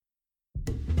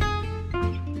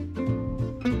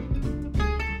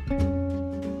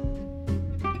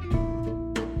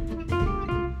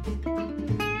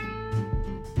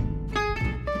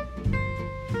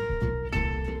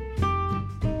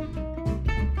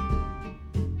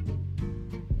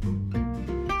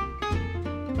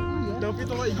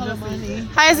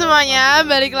Hai semuanya,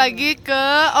 balik lagi ke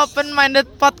Open Minded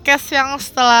Podcast yang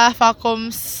setelah vakum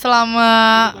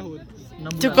selama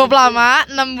cukup lama,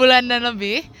 6 bulan dan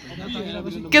lebih.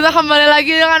 Kita kembali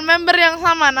lagi dengan member yang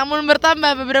sama, namun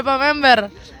bertambah beberapa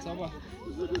member.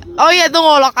 Oh iya,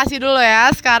 tunggu lokasi dulu ya.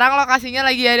 Sekarang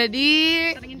lokasinya lagi ada di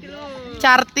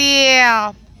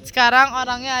Cartil. Sekarang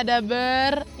orangnya ada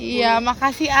iya,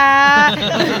 makasih A.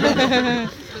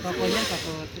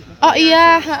 Oh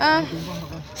iya,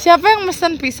 siapa yang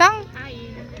mesen pisang?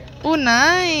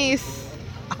 Nice.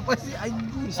 Apa sih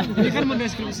anjing? Ini kan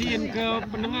mendeskripsiin ke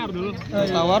pendengar dulu.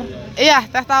 Tawar? Iya,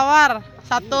 teh tawar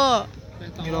 1.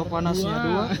 Milo panasnya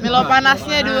 2. Milo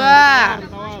panasnya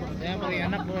 2. Yang paling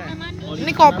enak gue.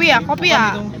 Ini kopi ya? Kopi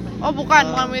ya? Oh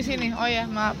bukan di sini. Oh ya,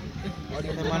 maaf.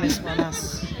 Teh manis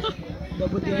panas.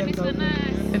 Gabut dia yang tahu.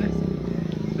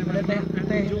 Ada teh.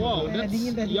 Wow,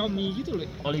 dingin tadi. yummy gitu loh.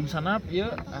 Olim sanap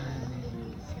ya.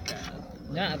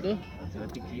 Ya atuh.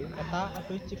 Kata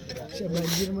atuh cik. Sia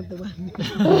banjir mah teu mandi.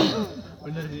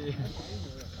 Bener sih.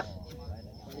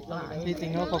 Ini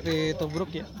tinggal kopi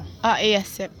tubruk ya. Oh iya,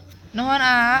 sip. Nuhun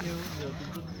A.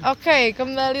 Oke,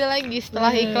 kembali lagi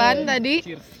setelah iklan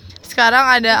tadi. Sekarang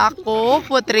ada aku,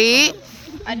 Putri.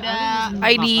 Ada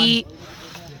ID.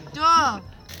 Cul.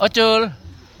 Ocul.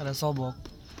 Ada sobok.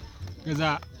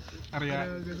 Gaza. Arya.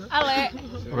 Ale.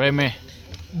 Remeh.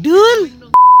 Dul.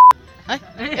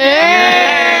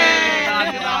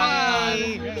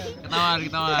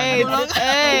 Ketawa.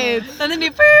 Tadi di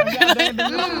pip.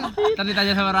 Tadi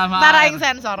tanya sama Rama. Ntar aing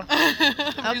sensor.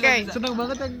 Oke. Senang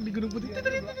banget yang di Gunung Putih.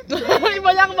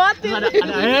 Banyak banget. Ada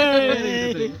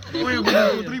Oh yang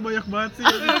bener Putri banyak banget sih.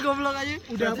 Goblok aja.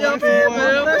 Udah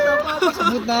Apa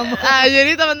sebut nama.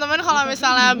 Jadi teman-teman kalau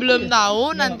misalnya belum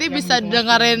tahu, nanti bisa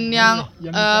dengerin yang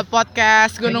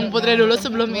podcast Gunung Putri dulu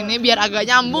sebelum ini biar agak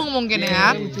nyambung mungkin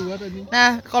ya.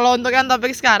 Nah, kalau untuk yang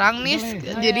topik sekarang nih,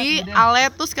 jadi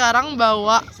Ale tuh sekarang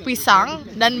bawa pisang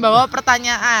dan bawa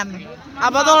pertanyaan.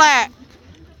 Apa tuh, Le?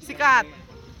 Sikat.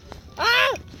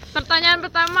 Pertanyaan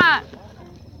pertama.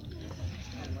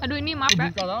 Aduh, ini maaf ya.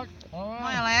 Mau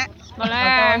ya, Le?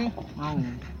 Boleh. Mau.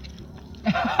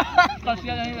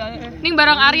 Ini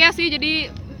bareng Arya sih,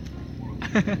 jadi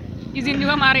izin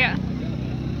juga sama Arya.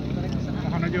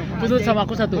 Putut sama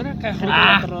aku satu.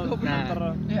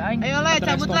 Ayo, Le,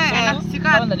 cabut, Le.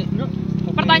 Sikat.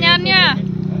 Pertanyaannya.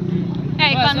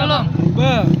 Iklan dulu.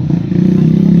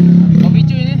 Kopi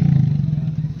cuy ini.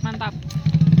 Mantap.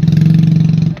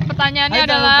 Pertanyaannya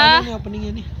adalah openingnya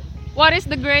nih. what is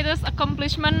the greatest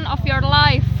accomplishment of your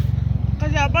life? Ke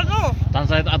siapa tuh?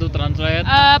 Translate atau translate.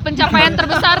 Pencapaian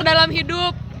terbesar dalam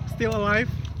hidup Still alive.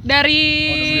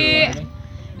 dari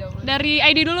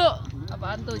ID dulu.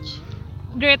 Apaan tuh?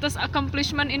 Greatest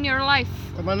accomplishment in your life.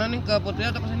 Kemana nih, ke Putri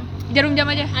atau ke sini? Jarum jam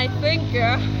aja. I think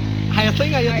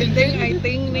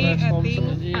nih.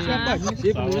 Siapa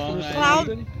nih? Cloud.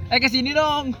 Ke sini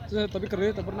dong. Tapi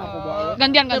keren, tak pernah aku bawa.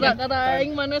 Gantian. Kata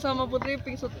aing mana sama Putri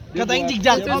pingsut. Kata yang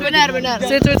jigjag. Oh, benar.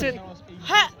 Sweet.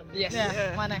 Ha. Yes.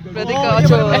 Ya, mana? Berarti ke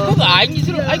Ocul. Kok enggak aing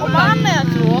justru? Ayo mana ya,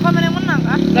 Cul? Kan mana yang menang,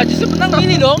 ah? Lah justru menang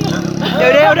ini dong.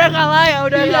 Ya udah kalah ya,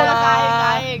 udah Iya, kalah.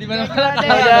 kayak. Di mana-mana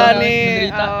kalah. Udah nih.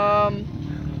 Menderita.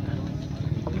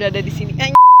 Udah ada di sini.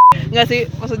 Enggak sih,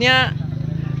 maksudnya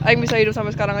aing bisa hidup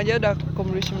sampai sekarang aja udah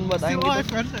accomplishment buat aing Still alive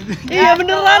gitu. kan? Iya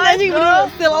beneran anjing, beneran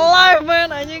still alive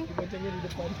man anjing.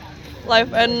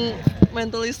 Life and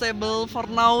mentally stable for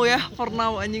now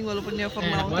anjing, walaupun ya for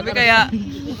now. Tapi kayak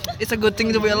it's a good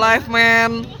thing to be alive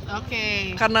man.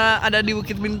 Oke. Karena ada di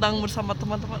Bukit Bintang bersama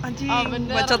teman-teman anjing. Oh,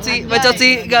 bener. Bacot sih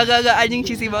Anjay. gak anjing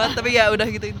cheesy banget, tapi ya udah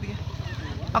gitu intinya.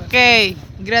 Oke,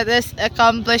 greatest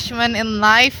accomplishment in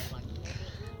life.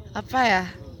 Apa ya?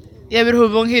 Ya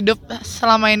berhubung hidup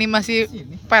selama ini masih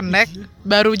pendek,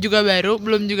 belum juga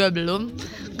belum.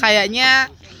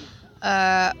 Kayaknya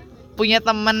punya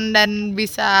temen dan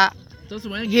bisa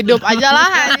hidup aja lah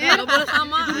anjing. Gak boleh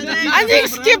sama Anjing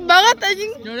skip banget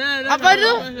anjing. Apa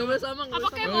tuh? Gak boleh sama. Apa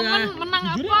kayak momen menang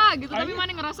apa gitu, tapi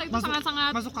mana ngerasa itu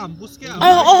sangat-sangat Masuk kampus kayak.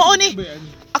 Oh nih.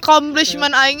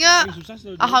 Accomplishment aingnya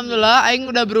alhamdulillah aing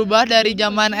udah berubah dari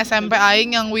zaman SMP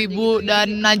aing yang wibu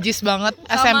dan najis banget.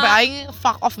 SMP aing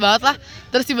fuck off banget lah.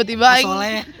 Terus tiba-tiba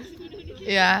aing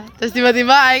ya, terus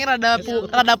tiba-tiba aing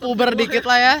rada puber dikit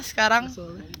lah ya sekarang.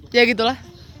 Ya gitulah.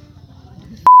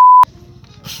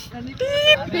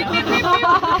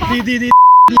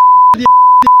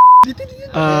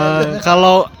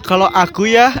 Kalau aku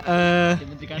ya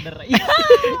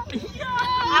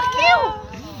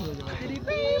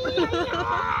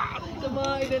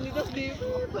Coba identitas di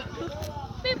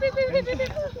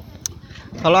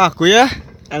kalau aku ya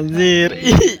anjir.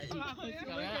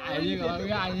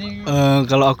 anjing.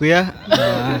 Kalau aku ya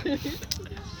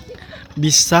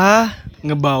bisa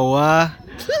ngebawa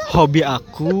hobi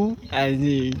aku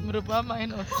anjing. Berupa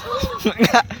main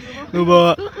Enggak,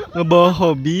 ngebawa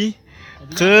hobi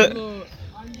ke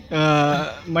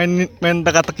main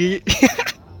teka-teki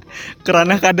ke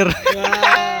ranah kader.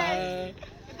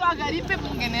 itu agak dipip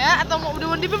mungkin ya, atau udah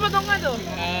mau dipip atau enggak tuh?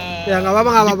 Ya nggak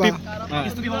apa-apa.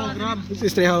 Istri hologram.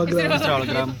 Istri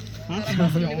hologram.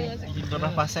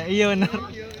 Pernah fase iya benar.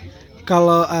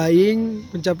 Kalau aing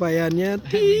pencapaiannya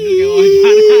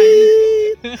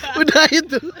udah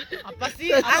itu. Apa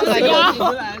sih?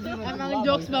 Emang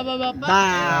jokes bapak-bapak.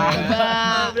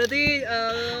 Nah, berarti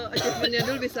achievementnya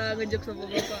dulu bisa ngejok sama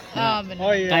bapak. Ah, benar.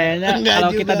 Oh iya. Kayaknya Enggak kalau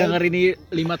juga. kita denger ini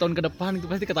 5 tahun ke depan itu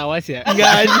pasti ketawa sih ya.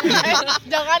 Enggak anjing.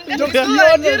 Jangan kan Jokes itu Bion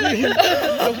anjir. anjing.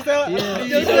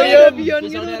 Jokesnya udah beyond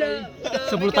gitu udah.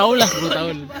 10 tahun lah, 10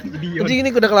 tahun. Anjing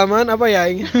ini udah kelamaan apa ya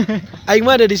aing? Aing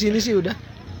mah ada di sini sih udah.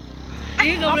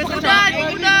 Ini nggak boleh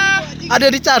Udah. Ada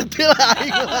di cartil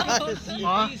aing.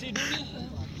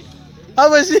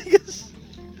 Apa sih, guys?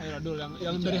 Ayo Dul,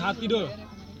 yang dari hati Dul.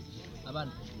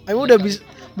 Aing udah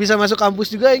bisa masuk kampus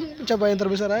juga aing, pencapaian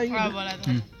terbesar aing. Ah, boleh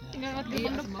tuh. Tinggal ke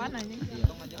depan aja.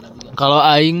 Kalau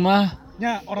aing mah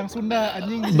Ya, orang Sunda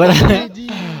anjing.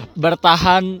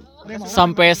 bertahan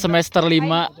sampai semester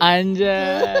 5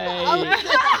 anjay.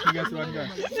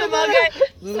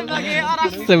 Sebagai orang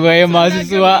Sebagai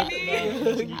mahasiswa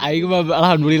aing mah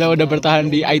alhamdulillah udah bertahan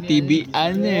di ITB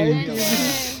anjing.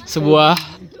 Sebuah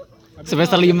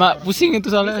semester 5 pusing itu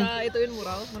soalnya. bisa ituin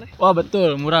mural mana? Wah,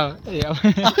 betul, mural. Iya.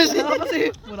 Apa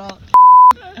sih mural?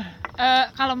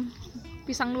 Kalem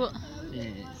pisang dulu.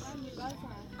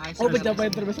 Oh,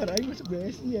 pencapaian terbesar aing masuk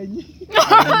BSI anjing.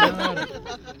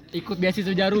 Ikut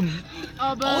beasiswa Jarum.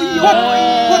 Oh,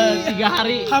 Iya. 3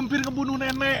 hari. Hampir kebunuh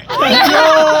nenek.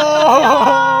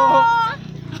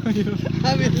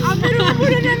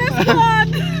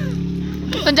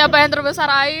 Pencapaian terbesar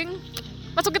aing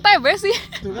masuk ke TB sih.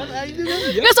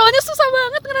 Nggak, soalnya susah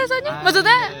banget ngerasanya.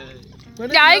 Maksudnya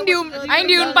ya aing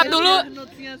di Unpad dulu.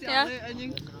 Notesnya si Ya. Ale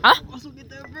anjing. Hah? Masuk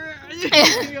ITB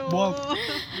anjing.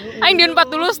 Aing di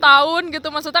Unpad dulu setahun gitu.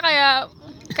 Maksudnya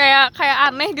kayak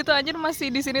aneh gitu anjir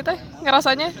masih di sini teh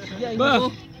ngerasanya.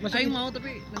 Aing mau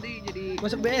tapi nanti jadi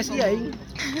Masuk BSI aing.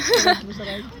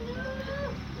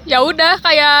 Ya udah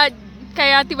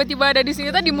kayak tiba-tiba ada di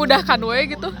sini teh dimudahkan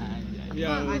we gitu.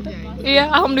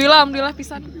 Iya, alhamdulillah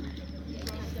pisan.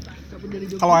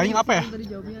 Kalau aing apa ya?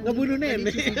 Ngebunuh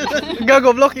nenek. Enggak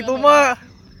goblok itu mah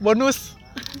bonus.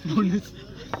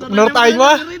 Menurut aing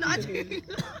mah.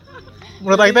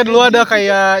 Menurut aing teh dulu ada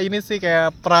kayak ini sih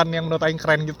kayak peran yang menurut aing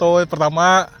keren gitu.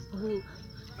 Pertama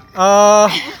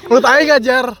menurut aing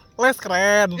ngajar les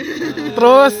keren.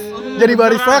 Terus jadi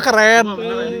barista keren.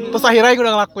 Terus akhirnya aing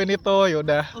udah ngelakuin itu,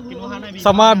 yaudah.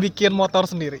 Sama bikin motor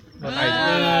sendiri menurut aing.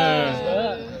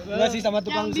 Enggak sih sama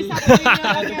tukang sih.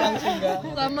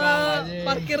 sama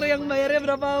parkir yang bayarnya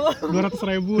berapa?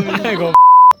 200.000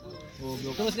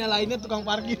 Terus nyalainnya tukang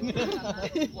parkir.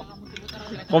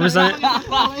 Kalau misalnya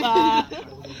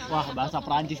Wah, bahasa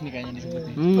Perancis nih kayaknya disebut.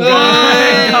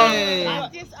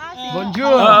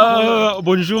 bonjour.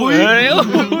 Bonjour.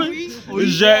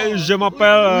 Je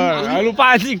m'appelle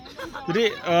lupa anjing.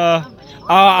 Jadi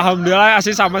alhamdulillah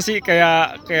Asis sama sih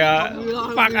kayak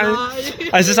pak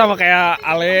Asis sama kayak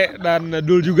Ale dan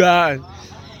Dul juga.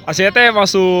 Asis teh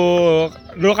masuk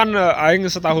dulu kan aing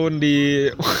setahun di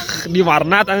di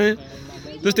Marnat anjing.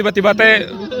 Terus tiba-tiba teh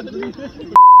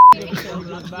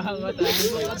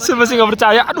saya masih nggak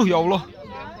percaya, aduh ya Allah.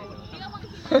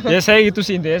 Ya saya gitu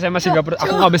sih intinya, saya masih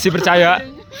aku nggak bisa percaya.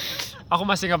 Aku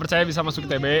masih nggak percaya bisa masuk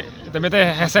ITB. ITB teh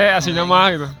hese aslinya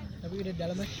mah gitu. Tapi udah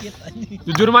dalamnya hit anjing.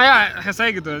 Jujur mah ya hese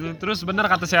gitu. Terus bener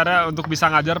kata Syara untuk bisa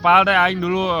ngajar padahal deh aing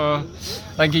dulu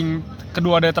ranking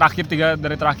kedua dari terakhir, 3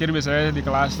 dari terakhir biasanya di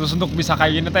kelas. Terus untuk bisa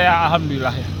kayak gini teh ya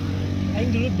alhamdulillah ya. Aing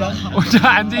dulu down.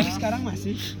 Udah anjing. Tapi sekarang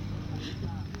masih.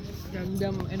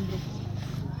 Gundam and Bro.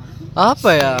 Apa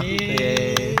ya?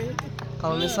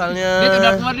 Kalau Dit misalnya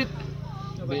udah keluar Dit.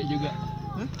 B juga.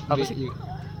 apa sih?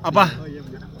 Apa?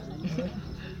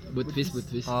 Butfish.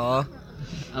 Oh,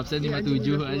 Absen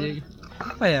 57 aja.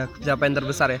 apa ya pencapaian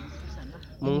terbesar ya?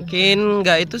 Mungkin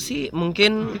nggak itu sih,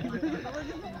 mungkin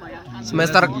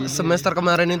semester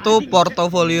kemarin itu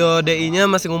portofolio DI-nya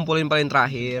masih ngumpulin paling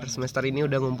terakhir. Semester ini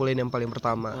udah ngumpulin yang paling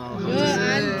pertama.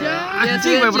 Ya,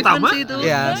 Anjing, yang pertama? sih itu.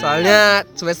 Ya, soalnya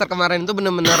semester kemarin itu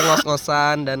bener-bener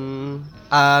ngos-ngosan dan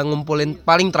ngumpulin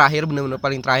paling terakhir, bener-bener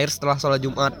paling terakhir setelah sholat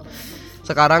Jumat.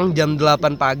 Sekarang jam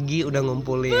 8 pagi udah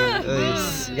ngumpulin.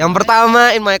 Yang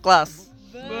pertama in my class.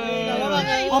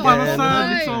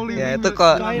 Ya itu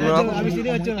kok Abis ini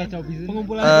Ocul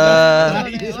pengumpulan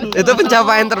itu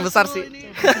pencapaian terbesar sih.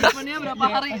 Achievement-nya berapa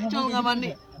hari Cul nggak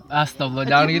mandi? Astagfirullah,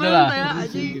 jangan gitu lah. Ya,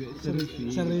 anjing.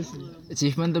 serius.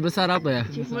 Achievement terbesar apa ya?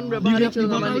 Achievement berapa hari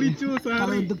Cul nggak mandi?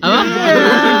 Kalau untuk Apa?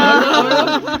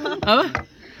 Apa?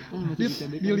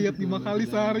 dilihat 5 kali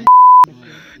sehari.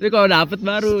 Ini kalau dapet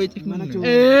baru achievement.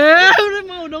 Udah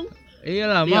mau dong.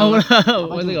 Iyalah, mau lah.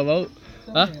 Masa enggak mau?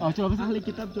 Hah? Ahli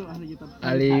kitab.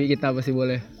 Ahli kita pasti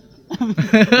boleh.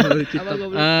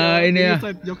 Ini ya.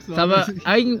 Sama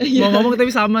aing mau ngomong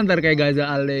tapi sama ntar kayak Gaza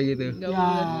Ale gitu. Enggak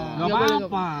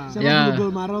apa-apa. Sama Ya.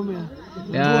 Google Marom ya.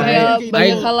 Ya, Kayak banyak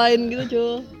aing hal lain gitu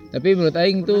Cul. tapi menurut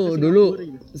aing tuh dulu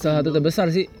salah satu terbesar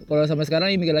sih. Kalau sampai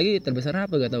sekarang aing mikir lagi terbesar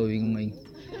apa gak tahu, bingung aing.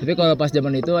 Tapi kalau pas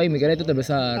zaman itu aing mikirnya itu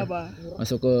terbesar. Apa?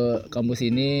 Masuk ke kampus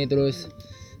ini terus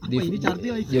di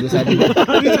Cantik lagi.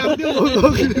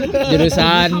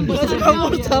 jurusan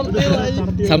Kamu tampil aja.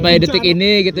 sampai detik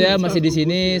ini gitu ya masih di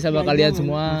sini sama kalian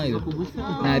semua gitu.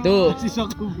 Nah,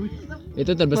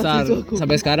 itu terbesar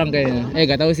sampai sekarang kayaknya.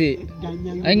 Gak tahu sih.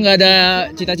 Aing nggak ada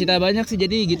cita-cita banyak sih,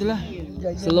 jadi gitulah.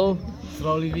 Slow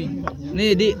living.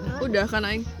 Nih di Udah kan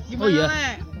aing. Oh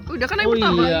iya. Udah kan aing Oh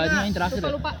pertama. iya, ini yang terakhir.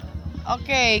 Lupa.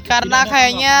 Oke, karena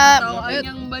kayaknya Tahu aing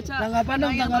yang baca. Tanggapan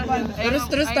dong.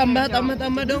 Terus tambah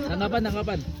dong.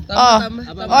 Tanggapan.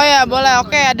 oh ya boleh.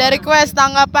 Oke, ada request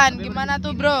tanggapan. Gimana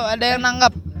tuh bro? Ada yang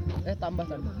nanggap?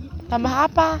 Tambah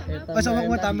apa? Oh, sama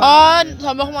mau tambah. Oh,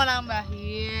 Sombong mau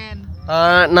nambahin.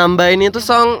 Nambahin itu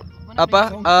song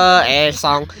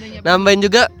song nambahin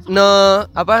juga no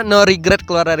regret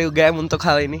keluar dari UGM untuk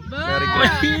hal ini.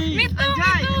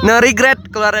 No regret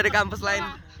keluar dari kampus lain.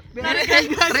 Ada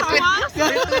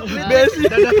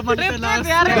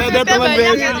teman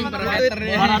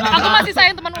Aku masih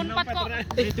sayang teman Unpad kok.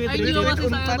 Aing juga masih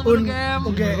sayang temen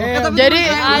game. Jadi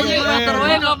Anjing terus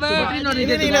kabeh.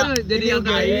 Jadi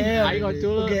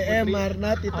UGM,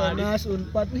 Marnat, Itenas,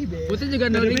 Unpad nih be. Putih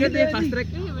juga no regret ya, fast track.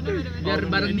 Biar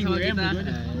bareng sama kita.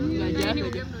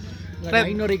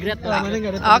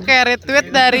 Oke, retweet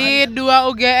dari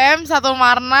 2 UGM, 1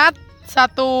 Marnat,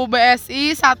 1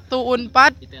 BSI, 1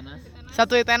 Unpad,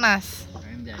 1 Itenas.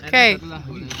 Oke.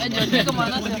 Jadi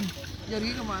kemana sih? Jadi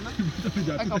kemana?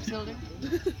 Kapsul deh.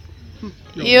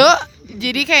 Yuk,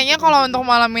 jadi kayaknya kalau untuk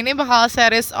malam ini bakal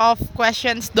series of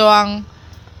questions doang.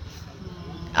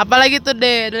 Apalagi tuh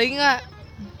deh, ada lagi nggak?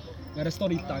 Gak ada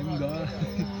story time enggak.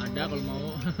 Ada kalau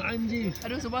mau. Anjing.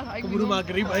 Aduh sumpah aing Keburu bingung.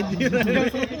 maghrib anjir.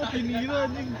 Ini itu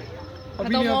anjing.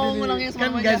 Atau mau ngulangnya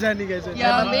Kan semuanya. Gaza nih Gaza.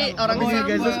 Ya, tapi orang Oh, iya, sama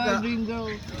Gaza suka. Dream Girl.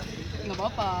 Enggak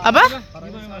apa-apa. Apa?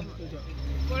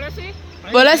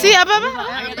 Boleh sih apa?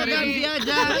 Ganti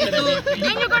aja itu.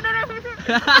 Yang juga ada revisi.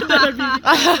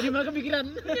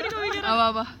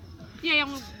 Apa-apa? Iya yang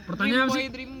Pertanyaan Dream sih.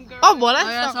 Boy, Dream Girl. Oh boleh. Oh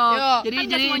ya, Sok. so. Yuk. Jadi Kan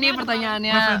jadi semuanya ini ada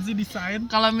pertanyaannya. Referensi desain.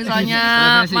 Kalau misalnya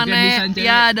Referensi mana grand design cewek.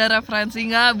 ya ada referensi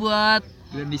nggak buat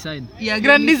Grand design. ya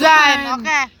Grand design.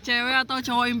 Oke. cewek atau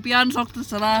cowok impian sok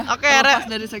terserah. Oke, Terlepas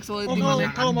dari seksualiti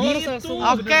mana. Kalau mau harus langsung.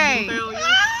 Oke.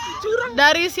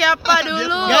 Dari siapa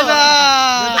dulu? Gaza.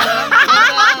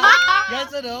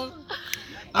 Gaza dong.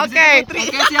 Oke.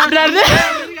 Oke, siap. Berarti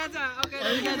Dari Gaza. Oke,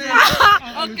 dari Gaza.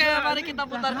 Oke, mari kita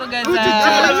putar ke Gaza.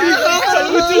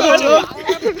 Lucu.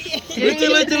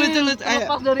 Ayo.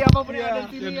 Lepas dari apapun yang ada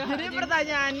di sini ya. jadi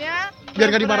pertanyaannya Biar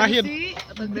nggak dimarahin. referensi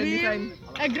Atau grand design.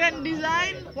 Grand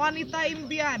design wanita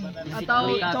impian. Atau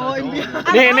cowok impian.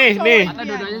 Nih. Atau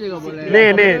dua-duanya juga boleh.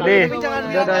 Nih.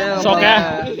 Dadanya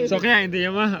Soknya intinya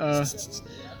mah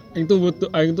aing tuh butuh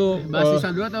aing tuh Bahas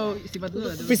sifat dulu atau sifat dulu?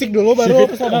 Fisik dulu baru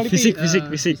personality. fisik.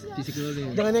 Fisik dulu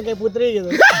deh. Jangan yang kayak Putri gitu.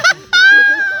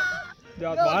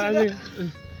 Jahat banget anjing.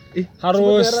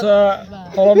 Harus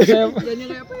kalau misalnya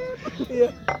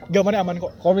Gambarnya aman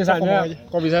kok. kalau misalnya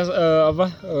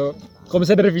kalau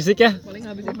misalnya dari fisik ya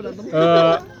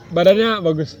badannya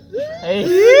bagus.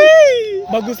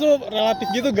 Bagus lu relatif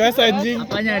gitu guys anjing.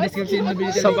 Apanya deskripsi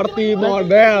lebih detail? Seperti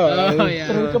model. Oh iya.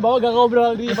 Ke bawah gak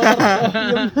ngobrol di pasar.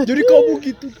 Jadi kamu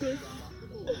gitu guys.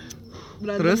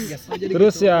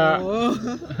 Terus ya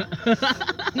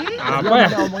apa ya?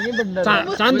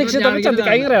 Cantik sih tapi cantik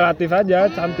aing relatif aja,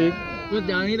 cantik. Put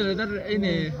jangan itu ntar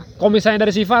ini. Kalau misalnya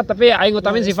dari sifat, tapi aing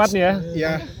utamain sifatnya ya.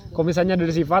 Iya. Kalau misalnya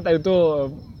dari sifat itu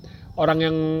orang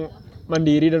yang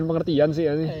mandiri dan pengertian sih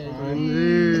ini.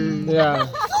 Ya.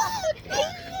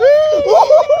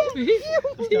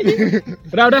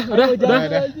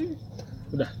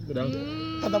 Udah.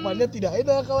 Tatapannya tidak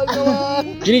ada kawan-kawan.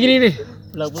 Gini nih.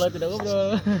 Pula tidak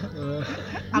ngobrol.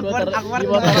 Awkward.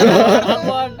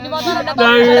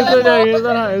 Jangan gitu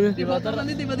lah. Di motor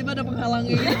nanti tiba-tiba ada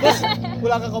penghalangnya.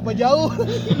 Pulang ke Kopa jauh.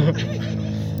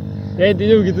 Ya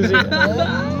intinya begitu sih.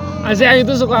 Asli Aing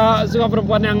itu suka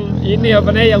perempuan yang ini apa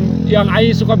nih yang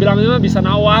Aing suka bilangnya bisa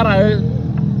nawar.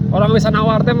 Orang bisa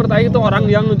nawar teh menurut Aing itu orang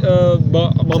yang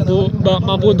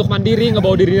mampu untuk mandiri,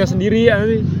 ngebawa dirinya sendiri ya.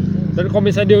 Dan kalau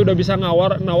misalnya dia udah bisa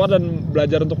nawar dan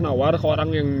belajar untuk nawar ke orang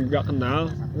yang nggak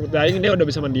kenal, menurut Aing dia udah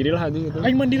bisa mandiri lah anjing gitu.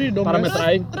 Aing mandiri dong. Parameter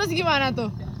Aing. Terus gimana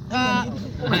tuh?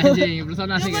 Anjing,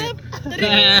 personal sih kayak.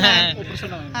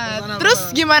 Terus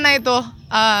gimana itu?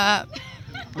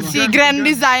 Si grand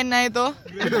design-nya itu?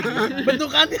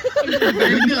 Bentukannya.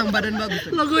 Ini bilang badan bagus.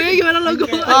 Logonya gimana logo?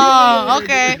 Oh,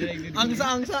 oke.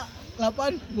 Angsa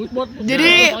 8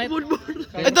 Jadi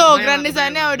itu grand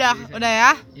design-nya udah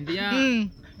ya. Intinya Hmm.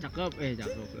 cakep lah.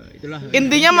 Itulah.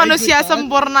 Intinya manusia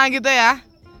sempurna gitu ya.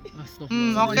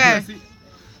 Oke.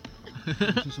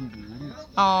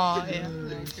 Oh, iya.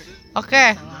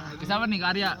 Oke. Siapa nih, Kak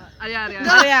Arya? Arya.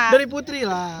 dari Putri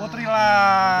lah.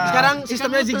 Sekarang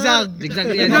sistemnya zigzag. Zigzag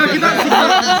dia. Nah, kita aja.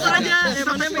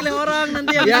 Mana milih orang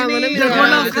nanti yang Ya, ini. mana milih Jagoan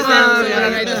orang. sekarang.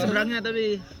 Sebenarnya itu seberangnya tapi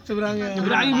Seberangnya.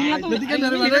 Seberangnya. Berarti kan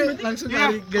dari mana langsung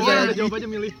dari Gaza aja. Jawab aja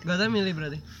milih. Gak tau milih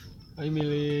berarti. Aing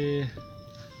milih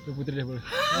Putri deh boleh.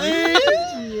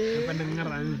 Pendengar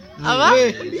anjing. Apa?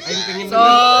 Aing pengen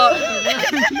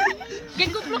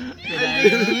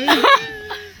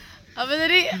Apa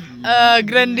tadi?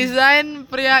 Grand design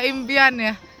pria impian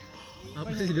ya.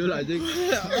 apa sih dulu aja?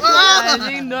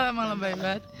 Anjing dol emang lebay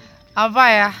banget. Apa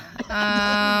ya?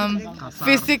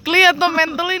 Physically atau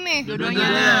mentally nih?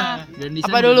 Dua-duanya.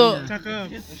 Apa dulu?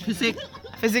 fisik.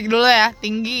 Fisik dulu ya,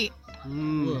 tinggi.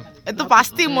 Itu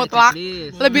pasti mutlak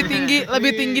lebih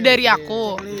tinggi dari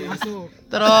aku.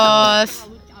 Terus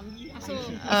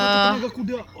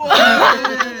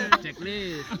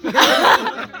Checklist.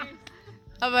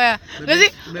 apa ya? Nggak sih,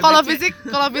 kalau fisik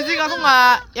aku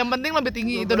nggak, yang penting lebih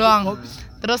tinggi itu doang.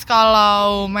 Terus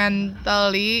kalau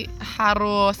mentally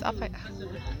harus apa ya?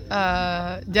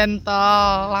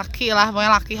 Gentle, laki lah,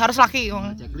 pokoknya laki, harus laki.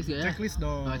 Checklist ya. Checklist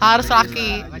dong. Harus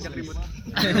laki.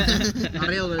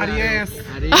 Ariel. Aries.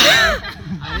 Ariel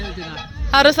Cina.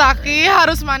 Harus laki,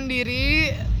 harus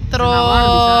mandiri,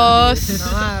 terus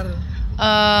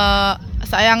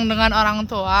sayang dengan orang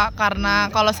tua,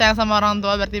 karena kalau sayang sama orang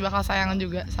tua berarti bakal sayang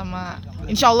juga sama,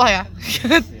 insyaallah ya.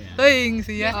 Ting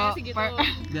sih ya.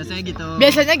 Biasanya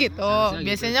gitu.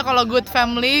 Biasanya kalau good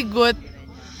family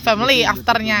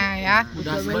afternya ya.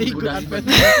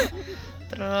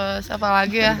 Terus apa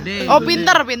lagi ya? Oh,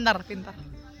 pintar.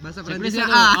 Bahasa Checklist Prancisnya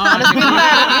ya. Harus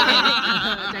pintar.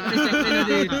 Checklist.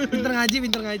 Pinter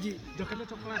ngaji.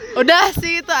 Udah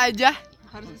sih itu aja.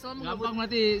 Gampang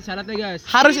berarti syaratnya, guys.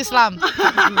 Harus Islam.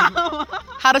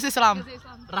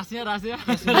 Rasnya.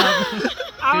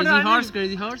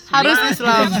 Crazy horse. Harus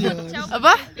Islam.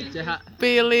 Apa? CH.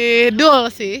 Pilih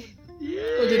Dul sih.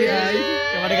 Kok jadi Aing?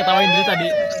 Coba diketawain dulu tadi.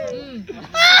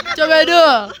 Coba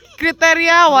Dul.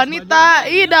 Kriteria wanita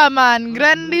idaman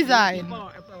grand design.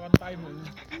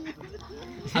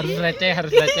 Harus receh.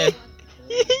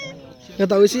 Gak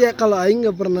tahu sih ya, kalau Aing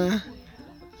nggak pernah.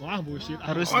 Wah, bullshit.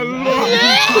 Harus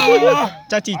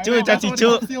cacicu.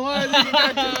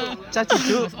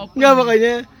 Nggak,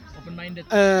 makanya Open minded.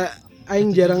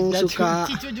 Aing jarang suka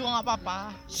Cicu juga nggak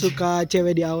apa-apa. suka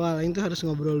cewek di awal. Aing tuh harus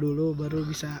ngobrol dulu baru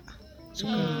bisa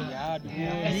suka.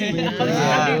 Ini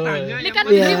kan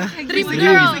Iya. dream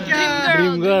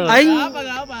girl. Aing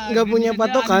nggak punya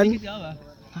patokan.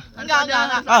 Enggak.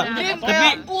 Dream tapi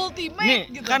kayak ultimate nih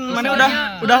gitu. kan mana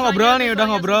udah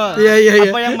ngobrol. Iya.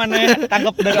 Apa yang mana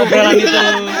tangkap dari obrolan itu?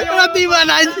 Latihan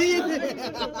anjing.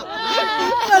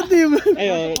 Latihan.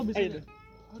 Ayo.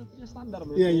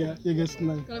 Iya, guys,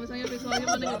 tenang. Kalau misalnya visualnya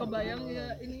mana nggak kebayang ya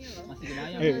ini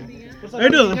Ayo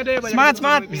dulu. Semangat.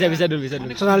 Bisa dulu.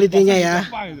 Personalitinya ya.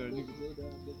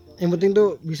 Yang penting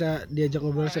tuh bisa diajak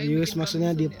ngobrol serius,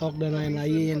 maksudnya deep talk dan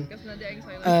lain-lain.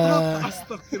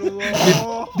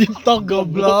 Deep talk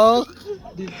goblok.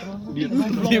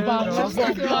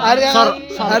 Arya.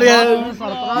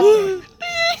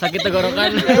 Sakit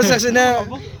tenggorokan. Terus maksudnya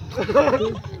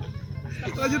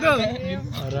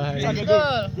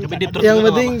yang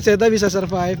penting saya bisa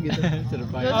survive gitu.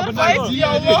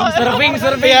 Surfing.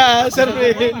 Ya,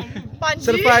 survive.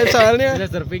 Survive soalnya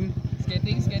Bisa surfing.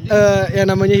 yang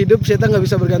namanya hidup saya nggak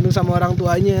bisa bergantung sama orang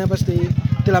tuanya, pasti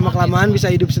lama kelamaan bisa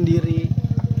hidup sendiri.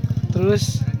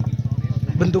 Terus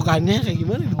bentukannya kayak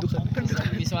gimana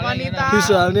Wanita.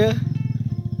 visualnya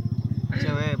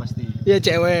Cewek pasti. ya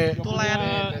cewek Tulen.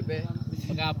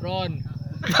 Pakai apron.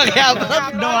 pakai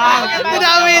apa doang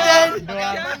tidak beda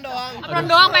Apron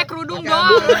doang, pakai kerudung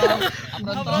doang.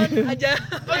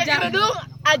 Pakai kerudung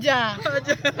aja.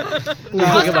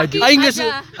 Enggak. kaki Aing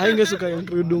aja. enggak suka yang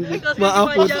kerudung.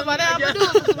 Maaf, Put. Musuhannya apa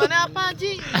dulu? Musuhannya apa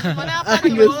anjing? Musuhannya apa?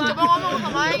 Coba ngomong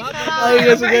sama Aing sekarang. Aing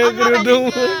enggak suka yang kerudung.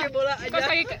 Kos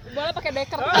kaki bola pakai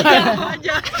deker.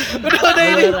 Udah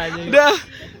ini. Udah.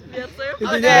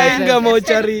 Intinya Aing enggak mau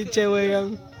cari cewek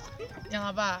yang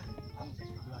apa?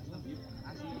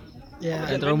 ya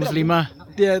terlalu muslimah.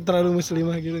 dia terlalu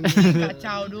muslimah gitu.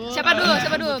 Kacau dulu. Siapa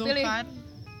dulu? Pilih.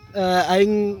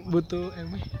 Aing butuh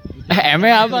emeh. Eme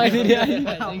apa ini dia?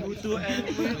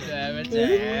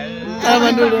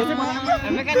 Salaman dulu. Emang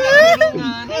kan gak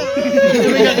kerudungan.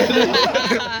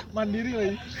 Mandiri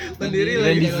lagi.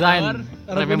 Grand design.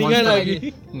 Orang Reme kuningan monster. lagi.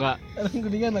 Enggak. Orang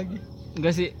kuningan lagi.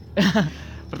 Enggak sih.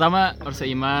 Pertama harus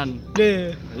seiman.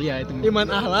 Deh. Iya itu. Iman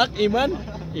akhlak, iman.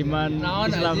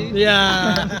 Islam. Ya.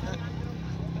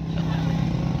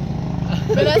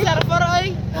 Beda server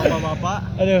euy. Bapak-bapak.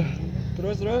 Aduh.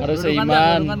 Harus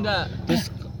seiman. Terus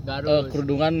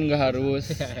kerudungan enggak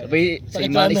harus. Tapi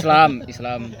seiman Islam.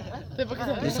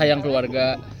 Terus sayang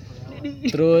keluarga.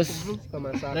 Terus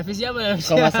revisi apa?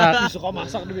 Suka masak. Suka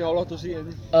masak demi Allah tuh sih.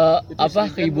 Apa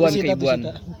keibuan.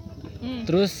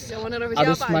 Terus Yang mana revisi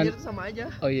harus apa anjir sama aja.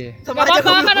 Oh iya. Gak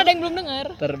apa-apa kan ada yang belum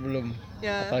dengar. Belum.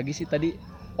 Ya. Apalagi sih tadi?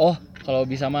 Oh, kalau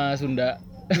bisa mah Sunda.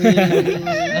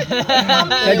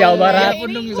 Saya Jawa Barat.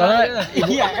 Soalnya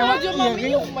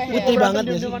Putih banget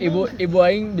ya sih. ibu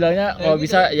aing bilangnya kalau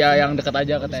bisa ya yang dekat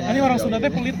aja katanya. Ini orang Sunda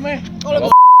teh pelit meh.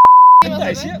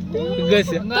 Enggak sih ya. Tuh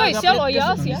sia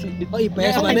loyal sih ya. Oh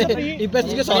IPS mana? IPS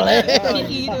juga soleh. Kalau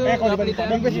di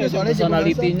Padang IPS juga soleh.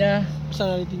 Personalitinya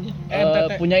Personalitinya.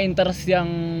 punya interest yang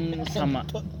sama.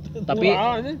 Tapi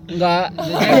enggak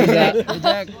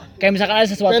kayak misalkan ada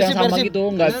sesuatu yang sama Persib.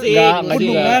 gitu, enggak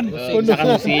juga. Misalkan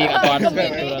musik atau art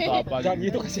atau apa Jangan gitu.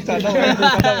 gitu kasih contoh.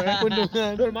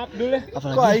 Pundungan. Dul, maaf dul ya.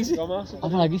 Kok Aing sih?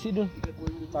 Apalagi sih, Dul?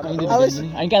 Awas.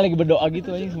 Aing kayak lagi berdoa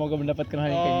gitu aing semoga mendapatkan hal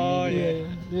yang kayak gini. Iya.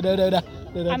 Udah.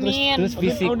 Amin. Terus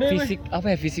fisik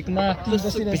apa ya?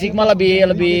 Fisik mah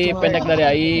lebih pendek dari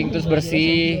aing, terus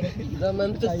bersih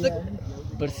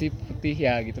putih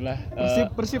ya gitulah.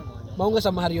 Persib. Mau enggak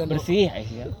sama Haryono? Bersih ya.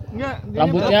 Enggak.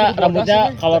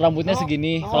 Rambutnya kalau rambutnya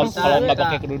segini, kalau enggak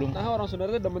pakai kerudung. Nah, orang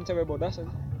Sunda tuh demen cewek bodas.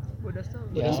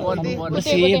 Ya,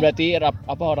 bersih berarti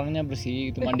apa orangnya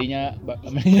bersih gitu mandinya.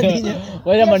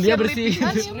 Mandinya bersih.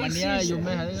 Mandinya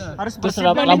yume harus terus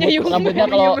rambutnya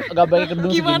kalau enggak pakai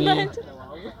kerudung segini.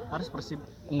 Harus Persib.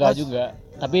 Enggak juga,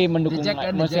 tapi mendukung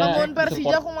maksudnya Lamun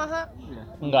Persija kumaha?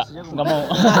 enggak mau.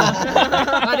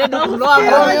 Ada dulu doang.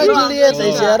 Romeo Juliet,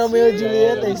 Aisyah.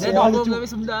 Enggak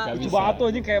bisa. Coba atuh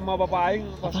anjing kayak sama bapak aing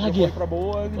pas Apalagi ya?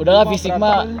 Prabowo anjing. Udahlah fisik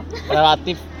mah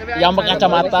relatif. Yang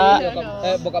berkacamata,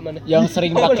 Bokap mana? yang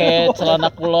sering pakai celana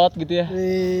kulot gitu ya.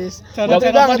 Wis. Cara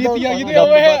panitia gitu ya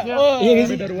weh. Iya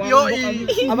sih.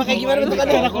 Apa kayak gimana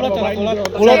bentukannya?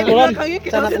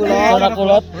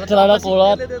 Celana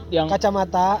kulot yang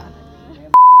Kacamata.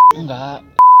 enggak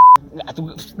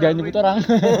tuh jangan nyebut orang.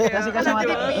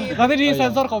 Nanti di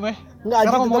sensor kok meh. Enggak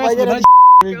aja tutup aja nanti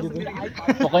gitu.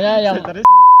 Pokoknya yang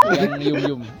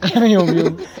yum.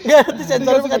 Enggak nanti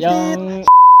sensor bukan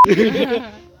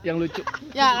yang lucu.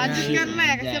 Ya, lanjutkan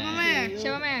Meh.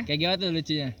 Siapa Meh? Kayak gimana tuh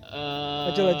lucunya?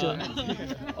 Lucu.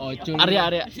 Ocul.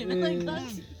 Arya.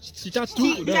 Cicacu,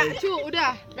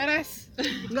 udah beres.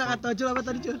 Enggak kata Cul apa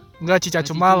tadi Cul? Enggak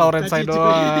Cicacu mah Lorenzai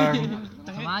doang.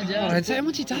 Sama aja. Lorenzai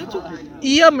emang Cicacu.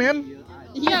 Iya men.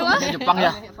 Iyalah. Jepang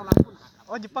ya.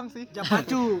 Oh Jepang sih.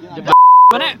 Japacu.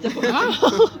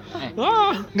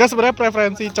 Enggak sebenarnya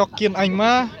preferensi cokin aing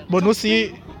mah bonus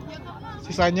sih.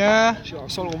 Sisanya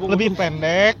lebih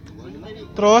pendek.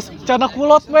 Terus celana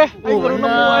kulot meh. Aing baru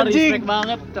nemu anjing. Respect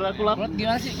banget celana kulot.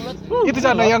 Gimana sih kulot? Itu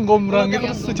celana yang gombrang gitu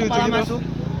lucu gitu.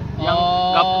 Yang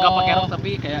enggak pakai rok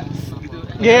tapi kayak gitu.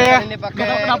 Iya.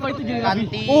 Kenapa itu jadi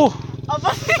lebih?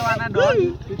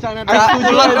 Celana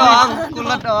Kulot doang.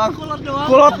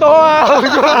 Kulot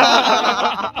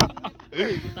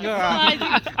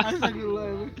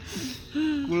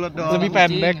doang. Lebih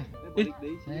pendek.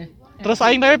 Terus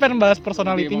aing tapi pengen bahas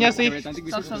personalitinya sih.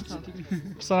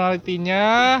 Personalitinya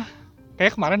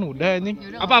kayak kemarin udah anjing.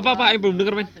 Apa aing belum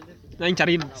denger men. Nah, aing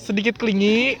cariin. Sedikit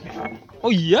klingi. Oh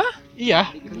iya? Iya.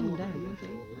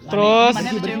 Terus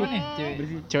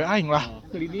cewek aing lah.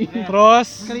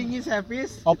 Terus Kelingi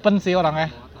servis. open sih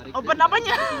orangnya. Open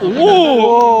apanya?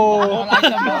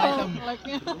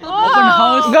 Open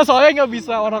house. Enggak soalnya nggak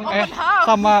bisa orang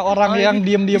sama orang yang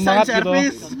diem banget gitu.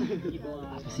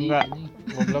 Enggak.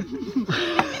 Goblok.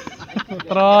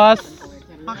 Terus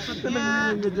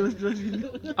Maksudnya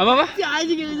Apa? si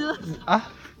aja gak jelas.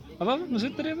 Apa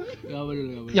maksud tadi apa?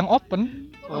 Yang open.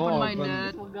 Open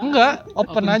minded. Enggak,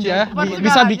 open aja.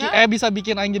 Bisa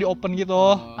bikin aing jadi open gitu.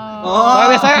 Oh. Soalnya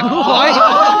biasanya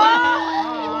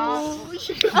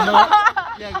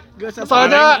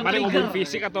soalnya Mana ngomong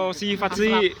fisik atau sifat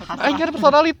sih? aing kan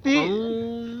personality.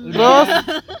 Terus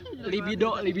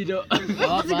libido.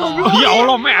 Ya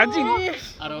Allah, meh anjing.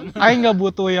 aing nggak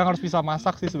butuh yang harus bisa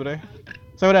masak sih sebenarnya.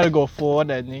 Saya udah ada GoFood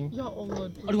anjing. Ya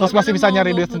Allah. Terus masih bisa nyari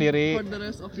duit sendiri. For the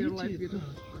rest of your life gitu.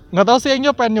 Nggak tahu sih, aing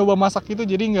juga pengen nyoba masak gitu,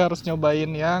 jadi nggak harus nyobain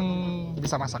yang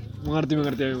bisa masak. Mengerti.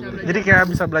 Jadi kayak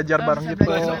bisa belajar bareng gitu.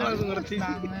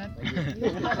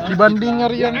 Dibanding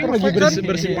nyari yang lagi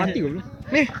Bersimpati goblok.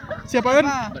 Nih, siapa kan?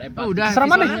 Udah.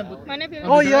 Serama nih. Mana pilih?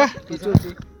 Oh iya.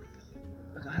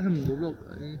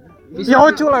 Ya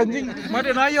Ocul anjing.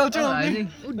 Maden ayo Ocul.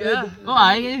 Udah. Oh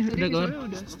aing udah keluar.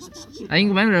 Aing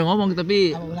kemarin udah ngomong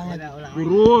tapi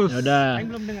Lurus. ya udah. Aing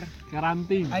belum denger.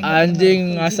 Karanting.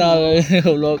 Anjing ngasal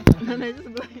goblok.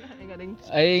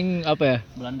 Aing apa ya?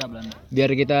 Belanda.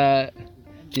 Biar kita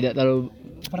tidak terlalu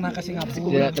Pernah ke Singapura.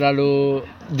 tidak terlalu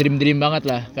dream banget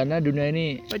lah, karena dunia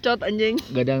ini Bacot anjing.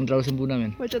 gak ada yang terlalu sempurna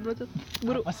men. Bacot.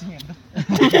 Buru.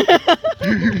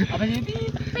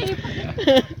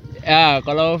 Ya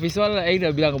kalau visual Aing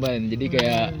udah bilang kemarin, jadi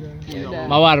kayak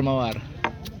mawar. Mawar.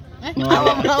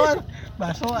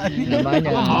 Baso anjing.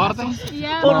 Namanya.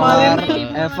 Iya.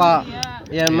 Eva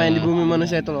yang main di bumi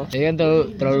manusia itu loh. Jadi kan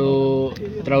terlalu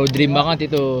dream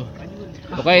banget itu.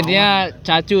 Pokoknya intinya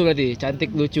cacu berarti,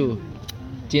 cantik lucu.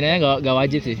 Cinanya gak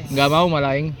wajib sih, gak mau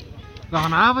malah Aing. Lah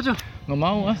kenapa, Cuy? Gak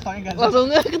mau ah.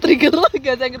 Langsung ke-trigger lah,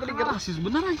 gak saya ke-trigger. Rasis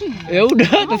bener anjing. Ya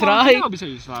udah terserah Aing. Enggak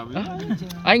bisa Islam. Ya.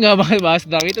 Aing gak bahas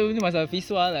tentang itu, ini masalah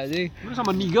visual aja. Lu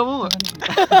sama Niga mau enggak?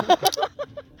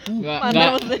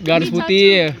 Gak harus putih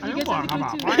ya. Ayo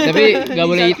apa-apa. Tapi gak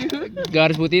boleh gak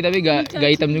harus putih tapi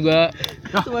gak hitam juga.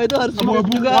 Semua itu harus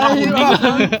abu-abu juga.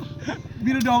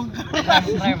 Biru dong.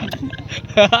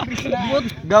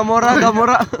 Gamora.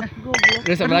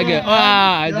 Terus apa lagi ya?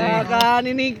 Wah Ya aja. kan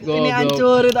ini Goblok.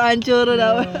 hancur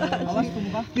udah.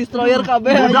 Destroyer KB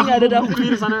anjing enggak ada dapur.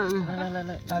 Di sana.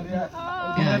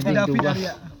 Ya, anjing tuh gua.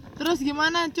 Terus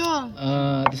gimana, Cul?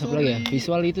 Terus apa lagi ya?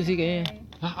 Visual itu sih kayaknya.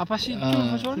 Hah, apa sih?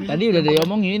 Tadi udah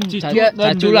diomongin.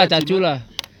 Cacu lah. Cacu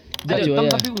Hitam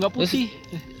aja. tapi enggak putih.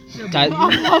 Biru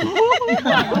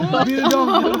dong.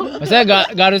 Maksudnya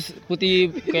gak harus putih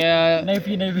kayak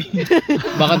navy.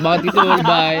 Banget gitu,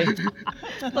 bye.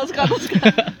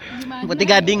 Putih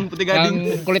gading.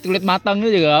 Yang kulit matang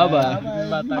itu juga apa?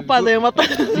 Apa tuh yang mata?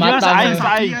 Matang.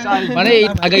 Mana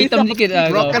agak hitam dikit.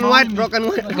 Broken white.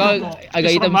 Kau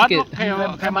agak hitam dikit.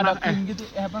 Kayak mana?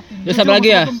 Terus apa lagi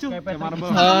ya?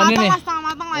 Ini nih. Setengah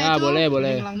matang lah Ya Cul.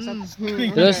 boleh.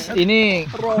 Terus ini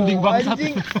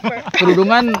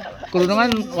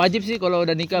kerudungan wajib sih kalau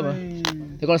udah nikah mah.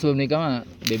 Tapi kalau sebelum nikah mah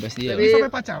bebas dia.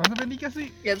 Sampai pacaran sampai nikah sih.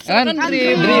 Kan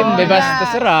dream bebas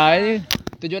terserah.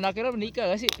 Tujuan akhirnya menikah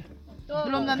gak sih?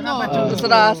 Belum tentu.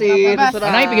 Terserah sih,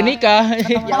 terserah. Karena pengen nikah.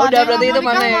 Ya udah berarti itu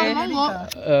mana?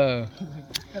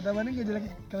 Kata mana enggak jelek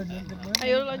kalau jelek banget.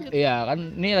 Ayo lanjut. Iya kan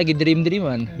ini lagi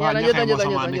dream-dreaman. Ya lanjut.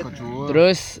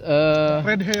 Terus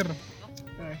Red hair.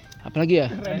 apa lagi ya?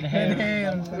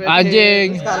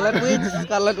 Anjing.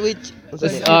 Scarlet Witch.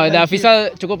 Terus udah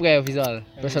visual cukup kayak visual.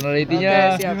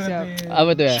 Personality-nya Siap. apa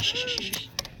tuh ya?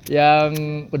 Yang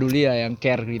peduli ya, yang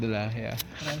care gitu lah ya.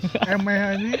 Emeh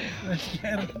aja.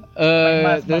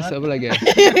 Terus apa lagi ya?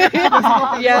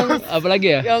 Yang Apa lagi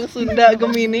ya? yang Sunda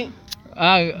Gemini.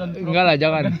 Enggak lah,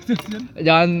 jangan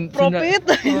Sunda. Profit.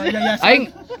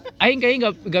 Aing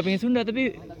kayaknya enggak pengen Sunda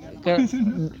tapi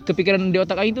kepikiran di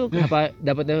otak Aing tuh kenapa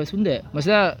dapatnya Sunda?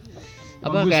 Maksudnya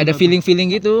apa kayak ada feeling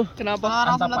gitu. Kenapa?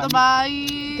 Orang Sunda tuh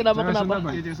baik. Kenapa?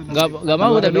 Enggak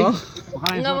mau tapi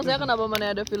Enggak, maksudnya kenapa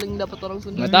mana ada feeling dapat orang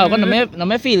Sunda? enggak tahu kan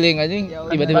namanya feeling aja.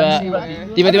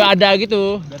 Tiba-tiba ada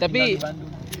gitu. Tapi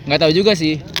enggak tahu juga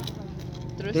sih.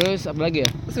 Terus apa lagi ya?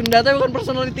 Sunda tuh bukan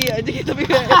personality aja gitu tapi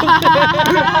kayak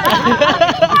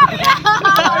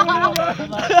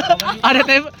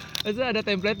ada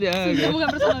template ya. Bukan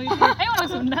personality. Orang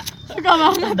Sunda. Suka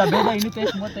banget. Udah beda ini teh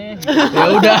semua teh. Ya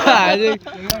udah aja.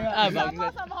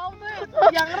 Bangsat. Sama Om tuh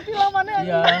yang ngerti lah mana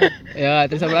ya. Ya,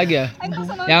 terus apa lagi ya?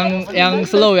 Yang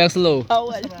slow.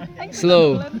 tahu aja.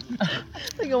 Slow.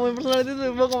 Saya ngomongin personality tuh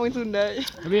gua ngomongin Sunda.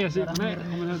 Tapi ya sih,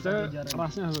 ngomongin cewek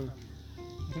rasnya tuh.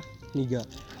 Niga.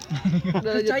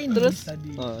 Udah lanjut terus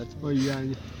Oh iya.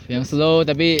 Yang slow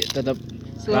tapi tetap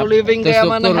slow living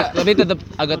kayak mana? tapi tetap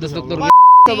agak terstruktur.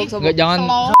 Enggak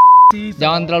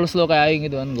jangan terlalu slow kayak aing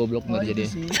gitu kan, goblok nggak jadi.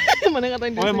 Mana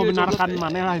ngatain Oh, yang membenarkan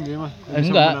maneh lah ini mah.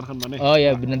 Enggak. Oh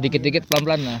ya, bener dikit-dikit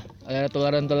pelan-pelan lah. Ada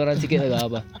toleran sedikit enggak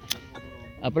apa.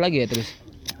 Apa lagi ya terus?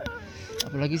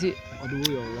 Apalagi sih? Aduh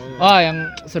ya Allah. Oh, yang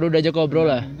seru diajak ngobrol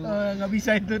lah. Nggak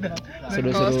bisa itu dah.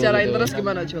 Seru-seru. Kalau secara gitu. interest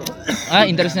gimana, Cul?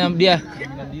 Interestnya dia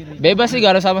bebas sih,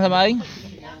 gak harus sama-sama aing.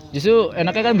 Justru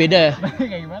enaknya kan beda.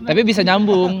 Tapi bisa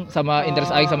nyambung sama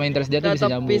interest aing sama interest dia tuh bisa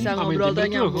Tetap nyambung. bisa ngobrol tuh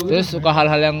nyambung. Terus suka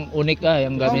hal-hal yang unik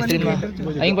yang gak mainstream lah.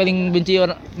 Aing paling benci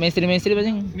orang mainstream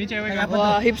anjing. Ini cewek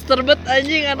Wah, hipster bet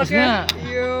anjing anaknya.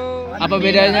 Yo. Apa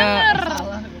bedanya?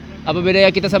 Apa bedanya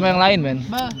kita sama yang lain, men?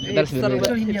 Kita harus Hipster beda. bet.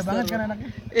 India banget kan anaknya.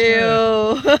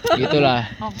 Yo. Gitulah.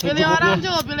 Pilih orang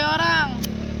juga, pilih orang.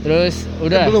 Terus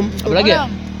udah. Belum. Apa lagi ya?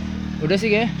 Belum. Udah sih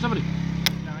kayaknya. Siapa nih?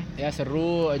 Ya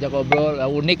seru, ajak ngobrol,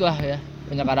 unik lah ya.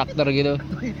 Punya karakter gitu.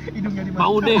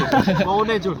 Mau deh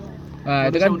cuy. Nah,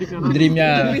 itu kan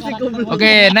dreamnya.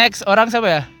 Oke, next orang siapa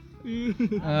ya?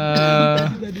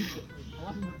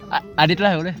 Adit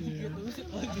lah udah.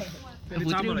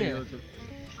 Putri udah ya?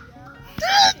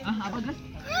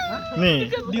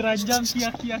 Nih, diranjang kia.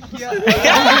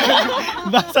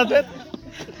 Bangsat bet.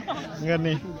 Enggak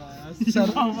nih.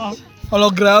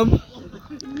 Hologram.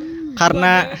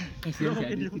 Karena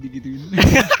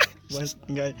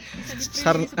enggak.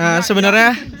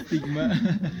 Sebenarnya stigma.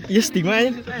 Iya stigma ya.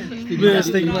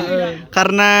 Stigma.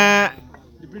 Karena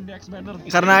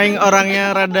aing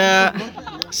orangnya rada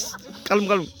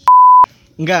kalem.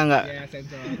 Enggak.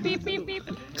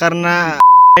 Karena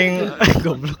aing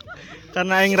goblok.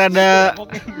 Karena aing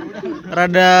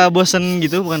rada bosen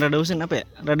gitu, bukan rada bosen apa ya?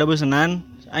 Rada bosenan.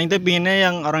 Aing tuh pinginnya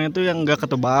yang orang itu yang enggak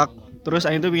ketebak. Terus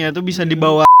aing tuh pinginnya tuh bisa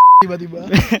dibawa Tiba-tiba.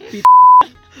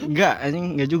 enggak,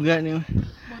 anjing enggak juga nih.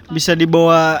 Bisa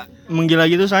dibawa menggila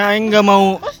gitu, saya aing enggak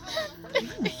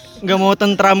mau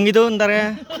tentram gitu ntar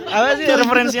ya. Apa sih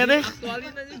referensinya teh?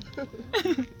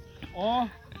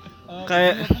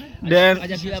 Kayak dan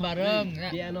Ajak gila bareng.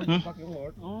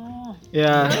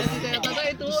 ya.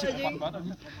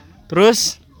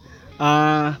 Terus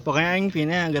pokoknya aing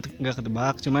pinginnya enggak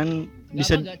ketebak, cuman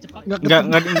bisa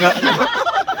enggak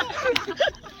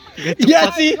Iya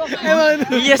sih. Emang.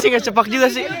 iya sih enggak cepak juga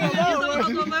sih.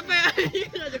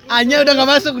 Anya udah nggak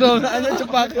masuk dong. Anya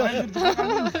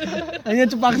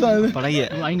cepak soalnya. Apalagi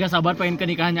ya? Lu aing enggak sabar pengen ke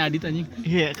nikahannya Adit anjing.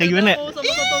 Iya, kayak gimana ya? Sama foto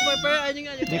PP anjing.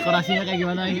 Dekorasinya kayak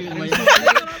gimana anjing?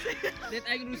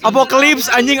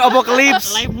 Apokalips anjing,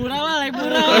 apokalips. Live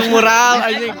Mural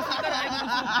anjing.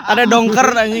 Ada dongker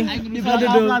anjing. Ada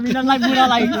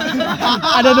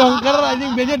dongker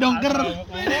anjing, bandnya dongker.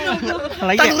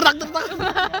 Lagi ya?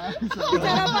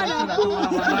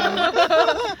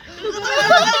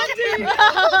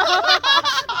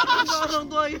 Orang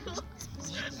tua itu.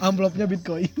 Amplopnya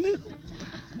Bitcoin.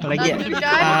 Apalagi ya?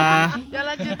 Ya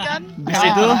lanjutkan. Habis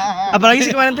itu apalagi sih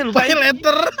kemarin tuh lupa. Pay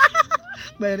letter.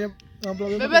 Bayarnya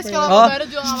amplopnya. Bebas pakai kalau Oh, mau bayar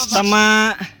juga nggak apa-apa.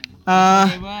 sama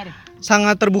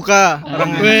sangat terbuka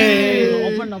orangnya.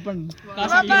 Open.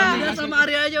 Udah sama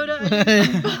Arya aja udah.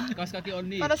 Kaos kaki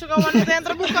only. Pada suka wanita yang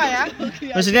terbuka ya.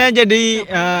 Maksudnya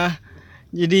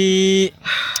jadi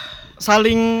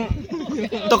saling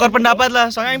tukar pendapat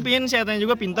lah. Soalnya yang pingin saya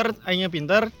juga pinter, aingnya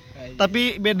pinter,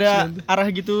 tapi beda arah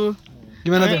gitu.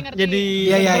 Gimana tuh?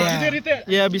 Jadi Iya.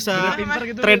 ya bisa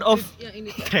trade off.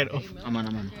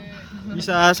 Aman.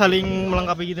 Bisa saling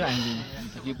melengkapi gitu anjing.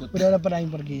 Udah pernah yang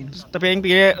pergi. Tapi yang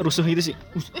pikirnya rusuh gitu sih.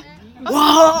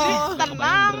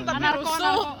 Tenang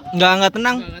rusuh. Enggak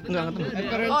tenang.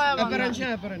 Oh emang.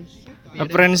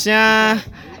 Appearance-nya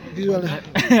Visualnya.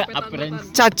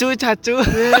 cacu.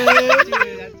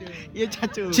 Iya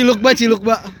cacu. Ciluk ba. Cina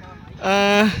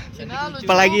lucu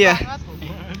Apalagi ya? banget.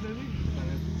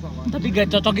 Tapi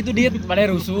gak cocok itu dia pada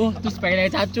rusuh terus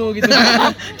pengennya cacu gitu.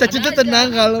 Cacu tuh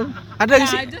tenang kalau. Ada nggak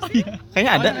sih?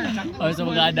 Kayaknya ada. Oh,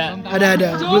 semoga ada.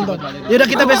 Ada. Belum tahu. Ya udah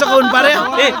kita besok ke Unpar ya.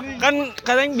 Kan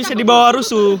katanya bisa dibawa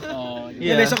rusuh. Oh,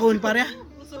 Ya besok ke Unpar ya.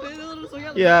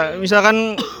 Ya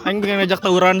misalkan aing pengen ngajak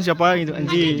tawuran siapa gitu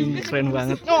anjing keren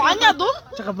banget. Oh Anya tuh.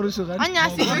 Cakap rusuh kan. Anya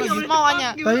sih. Mau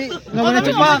Anya. Tapi nggak boleh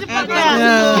cepat. Ya.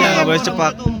 Ya nggak boleh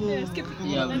cepak.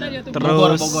 iya.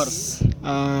 Terus Bogor.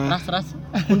 Ras.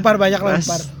 Unpar banyak lah ras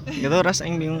Unpar. gitu ras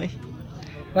aing bingung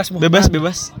Ras Muhammad.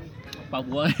 bebas.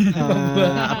 Papua.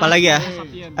 Apalagi ya?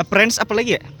 Appearance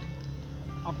apalagi ya?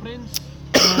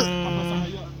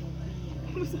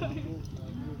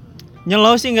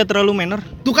 Nyelau sih nggak terlalu manner.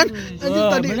 Tuh kan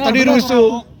anjing tadi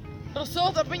rusuh.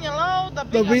 Rusuh tapi nyelau tapi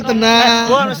Tapi nggak tenang.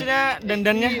 Gua maksudnya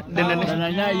dandannya.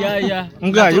 Dananya iya.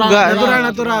 Enggak juga.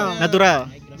 Natural.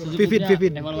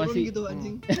 Vivid. Evaluasi.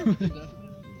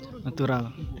 Natural.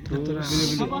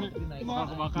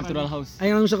 Natural house.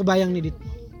 Ayo langsung kebayang nih Dit.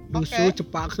 Rusuh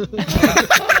cepak.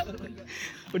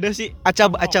 Udah sih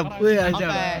acab. Wih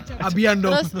aja. Oke. Abian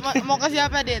dong. Terus mau ke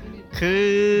siapa, Dit? Ke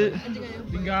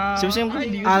Siapa sih yang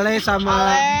Ale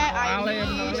sama Ale,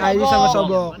 Aidi sama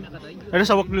Sobok. ada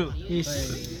Sobok dulu. Is.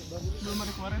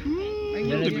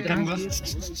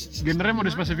 Genrenya mau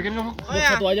dispesifikin nggak, Bok? Oh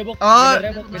ya, Satu aja, Bok. Oh,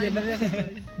 Gendernya.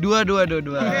 dua.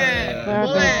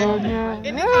 boleh.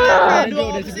 Ini kalau ada dua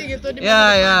opsi gitu di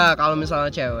Ya, kalau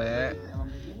misalnya cewek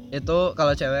itu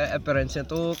kalau cewek appearance-nya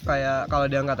tuh kayak kalau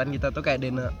di angkatan kita tuh kayak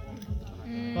Dena.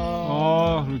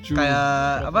 Oh, lucu.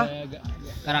 Kayak apa?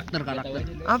 Karakter.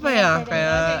 Apa ya?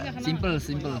 Kayak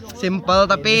simple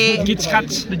tapi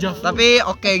tapi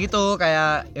oke gitu,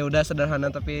 kayak ya udah sederhana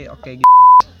tapi oke gitu.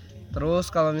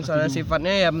 Terus kalau misalnya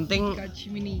sifatnya ya penting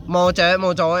mau cewek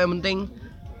mau cowok yang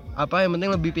penting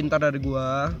lebih pintar dari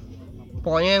gua.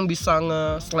 Pokoknya yang bisa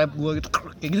nge-slap gua gitu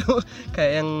kayak gitu.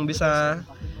 Kayak yang bisa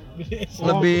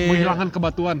lebih menghilangkan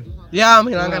kebatuan. Ya,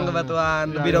 menghilangkan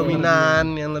kebatuan, lebih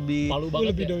dominan, yang lebih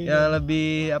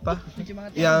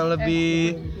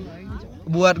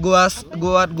buat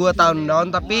gua down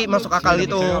tapi masuk akal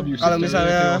itu. Kalau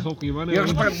misalnya ya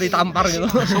seperti ditampar gitu.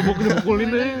 Sobok dipukulin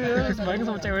deh, sebayang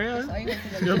sama cewek.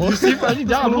 Ya gosip aja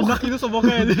jangan lunak itu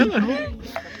soboknya aja.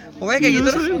 Pokoknya kayak gitu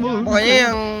dah. Pokoknya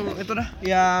yang itu dah,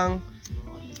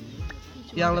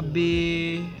 yang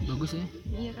lebih Bagus ya.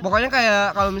 pokoknya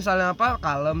kayak kalau misalnya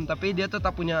kalem tapi dia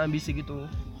tetap punya ambisi gitu.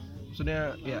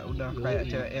 Maksudnya ya udah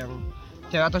kayak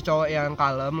cewek atau cowok yang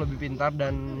kalem, lebih pintar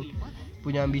dan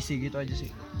punya ambisi gitu aja sih.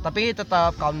 Tapi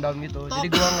tetap calm down gitu.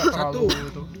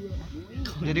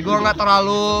 Jadi gua nggak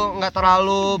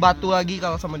terlalu batu lagi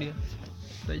kalau sama dia.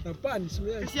 Apaan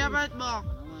sebenarnya? siapa, Bok?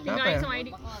 Apa ya? sama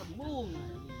Edi.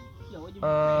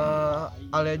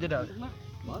 Ale aja dah.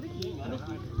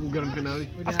 Bukan kenali.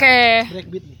 Oke,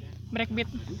 Breakbeat. breakbeat.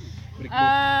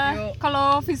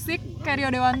 Kalau fisik kayak Rio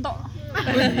Dewanto.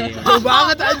 Jauh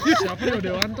banget aja. Siapa ya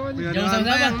Dewanto aja? Jangan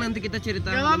sampai yang nanti kita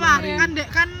cerita. Gak apa-apa,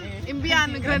 kan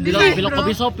impian Grand Bilang Design, bilang bro.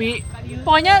 kopi Sopi.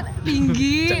 Pokoknya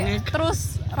tinggi,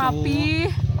 terus rapi.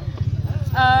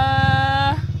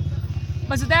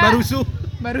 Maksudnya Barusuh.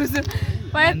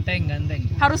 Pokoknya Ganteng.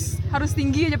 harus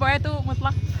tinggi aja pokoknya itu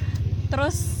mutlak.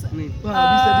 Terus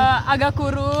Wah, agak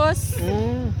kurus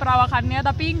perawakannya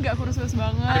tapi nggak kurus-kurus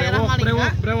banget.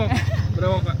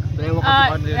 Brewok, Kak.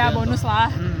 Ya bonus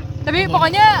lah. Tapi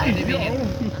pokoknya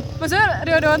maksudnya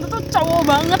Rio Dewanto tuh cowok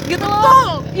banget gitu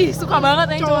loh. Ih suka banget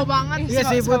yang Cowok banget. Iya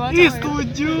sih, suka Put. banget Ih, cowok.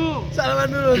 setuju. Salaman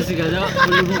dulu.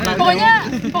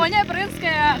 Pokoknya appearance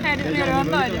kayak Rio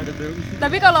Dewanto aja.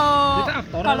 Tapi kalau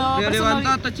Rio Dewanto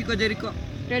personally atau Chico Jericho?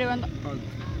 Rio Dewanto.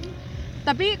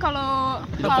 Tapi kalau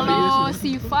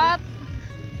sifat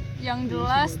yang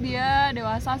jelas dia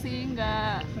dewasa sih,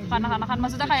 nggak kanak-kanakan.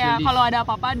 Maksudnya kayak kalau ada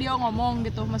apa-apa dia ngomong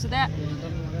gitu. Maksudnya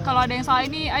kalau ada yang salah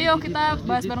ini, ayo kita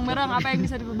bahas bareng-bareng apa yang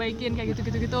bisa diperbaikin kayak gitu.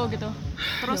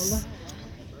 Terus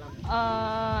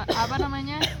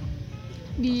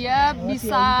dia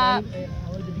bisa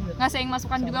ngasih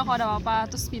masukan juga kalau ada apa-apa.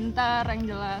 Terus pintar yang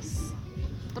jelas.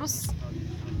 Terus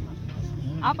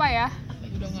apa ya?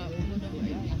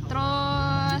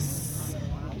 Terus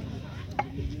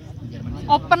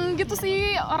open gitu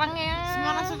sih orangnya.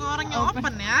 Semua suka orang yang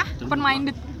open ya. Open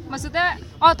minded. Maksudnya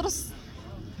terus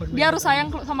dia harus sayang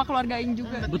sama keluarga Aing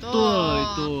juga. Betul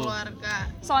itu.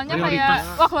 Keluarga. Soalnya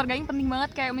kayak keluarga Aing penting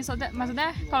banget, kayak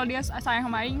maksudnya kalau dia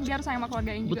sayang sama Aing, dia harus sayang sama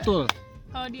keluarga Aing juga. Betul.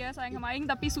 Kalau dia sayang sama Aing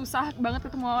tapi susah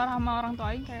banget ketemu sama orang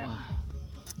tua Aing kayak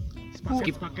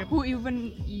who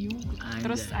even you.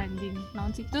 Terus anjing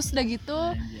naon sih. Terus udah gitu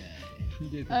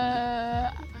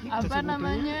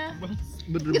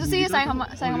itu sih sayang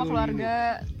sama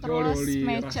keluarga, terus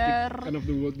mature,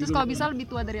 terus kalau bisa lebih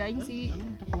tua dari Aing sih.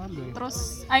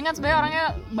 Terus Aing kan sebenarnya orangnya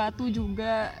batu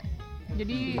juga,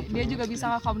 jadi dia juga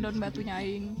bisa calm down batunya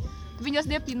Aing. Tapi jelas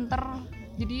dia pinter,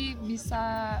 jadi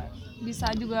bisa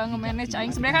juga nge-manage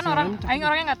Aing. Sebenarnya kan Aing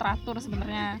orangnya nggak teratur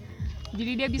sebenarnya.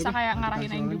 Jadi dia bisa kayak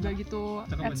ngarahin Aing juga gitu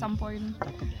at some point.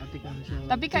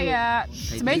 Tapi kayak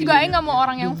sebenarnya juga Aing nggak mau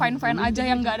orang yang fine aja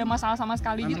yang nggak ada masalah sama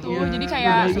sekali gitu. Jadi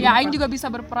kayak ya Aing juga bisa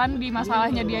berperan di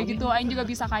masalahnya dia gitu. Aing juga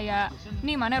bisa kayak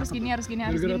nih mana harus gini.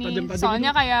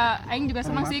 Soalnya kayak Aing juga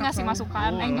seneng sih ngasih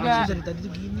masukan. Aing juga.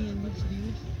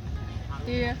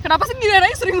 Iya. Kenapa sih giliran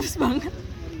Aing serius banget?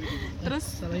 Terus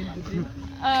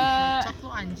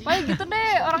pokoknya gitu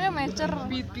deh, orangnya mature,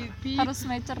 harus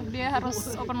mature, dia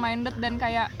harus open minded dan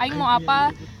kayak Aing mau apa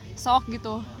sok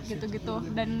gitu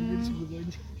dan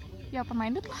ya open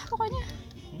minded lah pokoknya,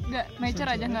 nggak mature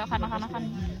aja, nggak kanak-kanakan.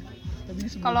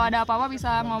 Kalau ada apa-apa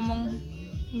bisa ngomong,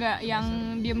 nggak yang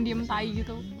diem tai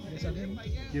gitu.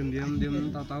 Diam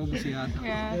tahu busiat.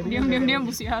 Ya diem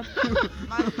busiat.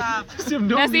 Mantap.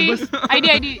 Udah sih ID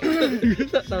Ayo,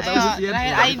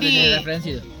 terakhir ID.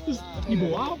 Referensi. Ibu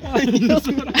apa?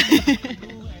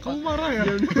 Kamu marah ya?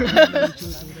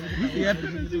 Lihat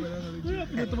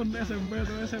teman SMP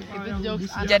atau SMA yang jokes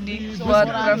bisa Jadi buat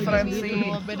referensi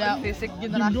beda fisik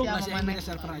generasi sama Masih mana. main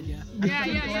server aja.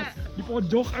 di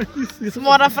pojok aja.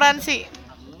 Semua referensi.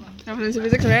 referensi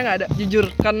fisik sebenarnya nggak ada, jujur,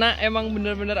 karena emang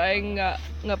bener-bener aing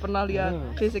nggak pernah lihat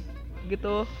fisik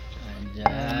gitu.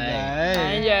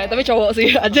 Anjay, tapi cowok sih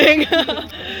anjing.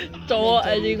 Cowok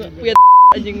anjing punya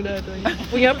anjing udah tuh.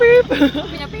 Punya pip.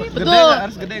 Betul.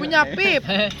 Punya pip.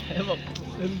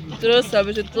 Terus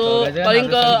habis itu paling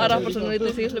ke arah personality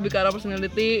sih, lebih ke arah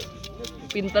personality.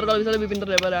 Pinter, kalau bisa lebih pinter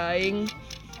daripada aing.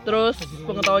 Terus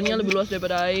pengetahuannya lebih luas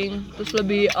daripada aing. Terus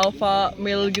lebih alpha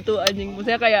male gitu anjing.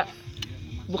 Maksudnya kayak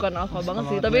bukan alpha banget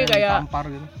sih, tapi kayak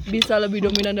bisa lebih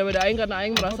dominan daripada aing karena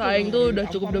aing merasa aing tuh udah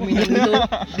cukup dominan gitu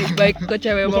baik ke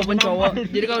cewek maupun cowok.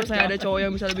 Jadi kalau misalnya ada cowok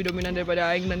yang bisa lebih dominan daripada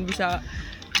aing dan bisa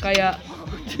kayak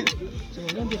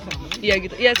iya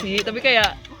gitu, iya sih, tapi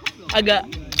kayak agak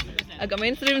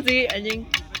mainstream sih anjing.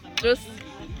 Terus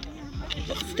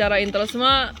secara interest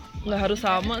mah nggak harus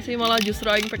sama sih, malah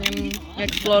justru aing pengen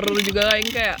explore juga.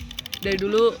 Aing kayak dari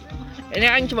dulu ini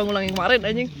aing coba ngulangin kemarin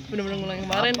anjing, bener-bener ngulangin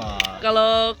kemarin.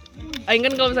 Kalau aing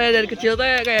kan kalau misalnya dari kecil tuh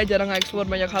kayak jarang nge-explore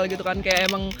banyak hal gitu kan,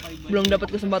 kayak emang belum dapat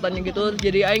kesempatannya gitu.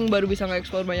 Jadi aing baru bisa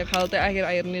nge-explore banyak hal teh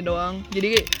akhir-akhir ini doang.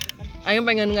 Jadi aing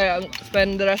pengen kayak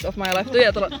spend the rest of my life tuh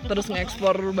ya terus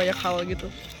nge-explore banyak hal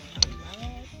gitu.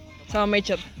 Sama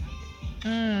nature.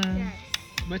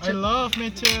 I love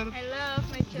nature.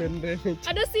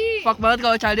 Ada sih. Fuck banget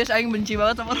kalau childish, aing benci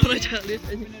banget sama orang childish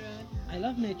anjing. I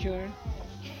love nature.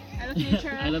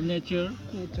 I love nature.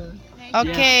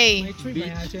 Oke.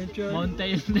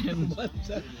 Mountain and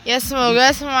Ya semoga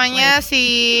semuanya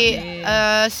si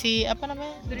apa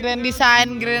namanya?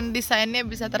 Grand design-nya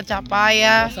bisa tercapai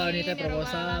ya.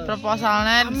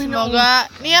 Proposalnya semoga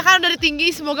ini ya kan udah tinggi,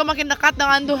 semoga makin dekat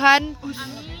dengan Tuhan.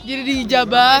 Jadi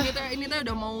dijabah. Ini tuh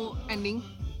udah mau ending.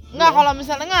 Enggak, kalau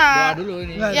misalnya enggak. doa dulu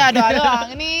ini. Ya doa doang.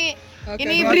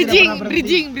 Ini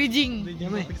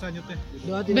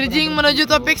bridging menuju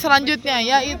topik selanjutnya,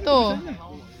 yaitu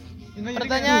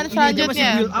pertanyaan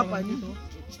selanjutnya.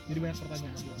 Jadi banyak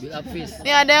pertanyaan. Build up fish.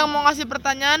 Ini ada yang mau ngasih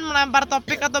pertanyaan, melempar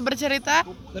topik atau bercerita?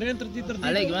 Dari yang tertitir.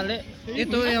 Ale gimana, Le?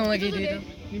 Itu yang lagi di itu.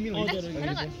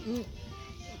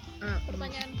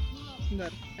 Pertanyaan. Bentar,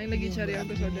 aing lagi cari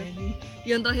episode.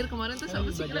 Yang terakhir kemarin tuh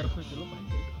siapa sih?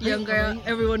 Yang kayak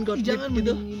everyone got deep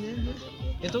gitu.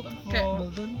 Itu Kayak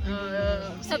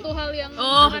Satu hal yang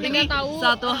oh, orang ini nggak tahu.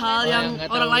 satu hal yang nggak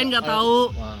orang tahu. lain nggak tahu.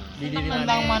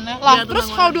 Tentang mana? Lah, terus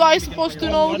how do I supposed to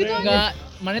know gitu? Enggak,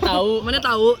 mana tahu. Mana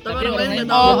tahu, tapi orang lain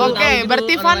nggak tahu. Oh, Tahu oke. gitu.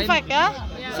 Berarti Orang fun lain. fact ya.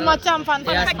 Semacam fun Ya,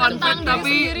 fact. Fun fact,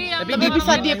 tapi Tapi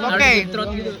bisa deep, Harus oke. deep throat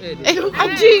gitu.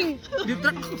 Anjing.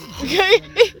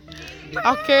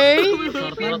 Oke.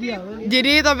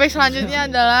 Jadi topik selanjutnya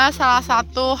adalah salah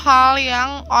satu hal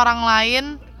yang orang lain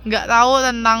nggak tahu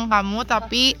tentang kamu,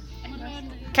 tapi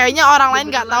kayaknya orang lain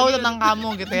nggak tahu tentang kamu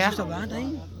gitu ya.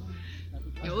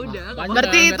 ya udah.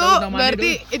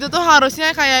 Berarti itu tuh harusnya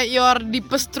kayak your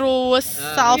deepest truest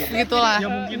self gitulah. Ya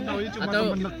mungkin tahu cuma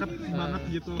Atau- temen deket banget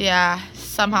gitu. Ya,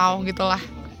 somehow gitulah.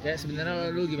 Ya sebenarnya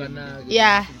lu gimana? Gitu.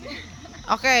 Ya.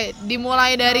 Oke,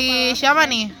 dimulai dari siapa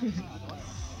nih?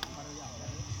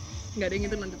 Nggak ada yang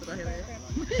itu nanti terakhir aja.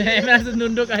 Langsung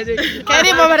nunduk aja. Kayak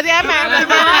ini berarti MM.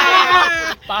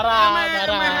 Parah. Mulai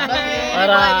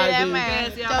dari MM.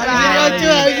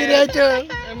 Coba.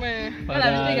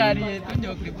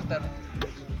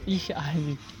 Ih,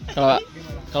 anjing.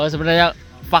 Kalau sebenarnya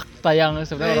fakta yang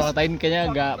sebenarnya orang lain kayaknya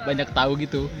nggak banyak tahu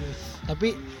gitu.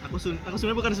 Tapi Aku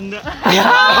sebenarnya bukan Sunda.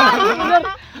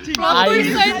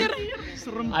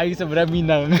 Aing sebenarnya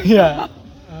Minang. Ya.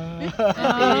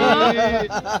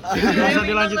 Bisa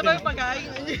dilanjutin.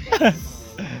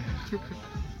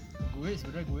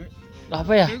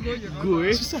 Apa ya?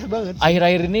 Gue susah banget.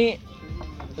 Akhir-akhir ini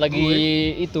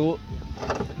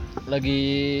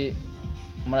lagi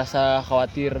merasa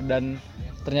khawatir dan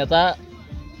ternyata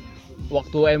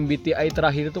waktu MBTI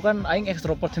terakhir itu kan aing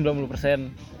ekstrovert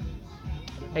 90%.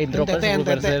 Introvert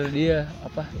 10% dia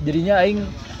apa? Jadinya aing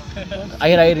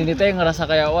akhir-akhir ini teh ngerasa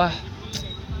kayak wah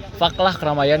fuck lah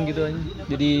keramaian gitu anjing.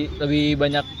 Jadi lebih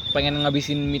banyak pengen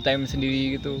ngabisin me time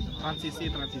sendiri gitu. Transisi.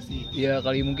 Ya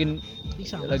kali mungkin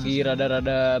lagi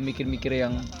rada-rada mikir-mikir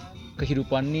yang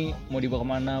kehidupan nih mau dibawa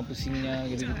kemana pusingnya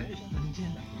gitu-gitu.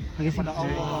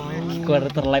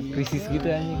 Quarter life crisis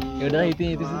gitu anjing. Ya udah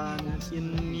itu sih.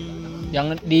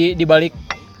 Yang di balik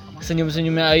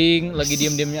senyum-senyumnya aing, lagi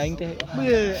diam-diamnya aing teh.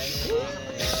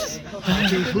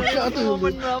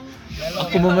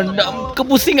 Aku memendam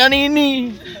kepusingan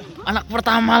ini. Anak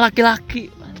pertama laki-laki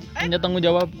punya tanggung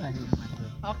jawab.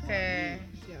 Oke.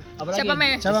 Siapa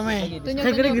Mei? Siapa Mei?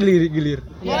 Kayaknya gilir.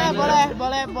 Boleh.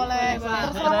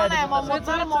 Terserah mana ya, mau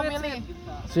muncul mau milih.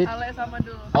 Sweet. Ale sama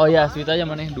dulu. Oh ya, sweet aja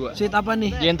mana 2. Sweet apa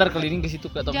nih? Dia ntar keliling ke situ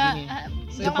ke atau sini.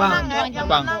 Jepang. Yang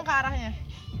menang ke arahnya.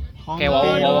 Kayak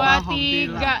wow.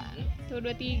 2,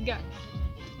 3.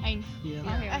 Aing.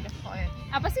 Oh, ya udah.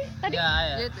 Apa sih tadi?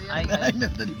 Ya.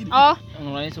 Oh,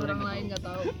 Mulainya sebenarnya.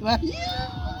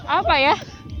 apa ya?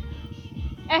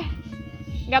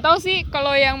 Nggak tahu sih,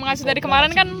 kalau yang mengasih dari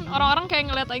kemarin kan orang-orang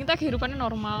kayak ngeliat Aing tuh kehidupannya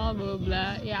normal, bla bla bla.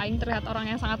 Ya Aing terlihat orang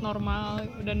yang sangat normal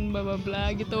dan bla bla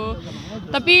bla gitu.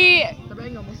 Tapi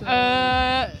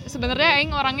sebenarnya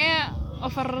Aing orangnya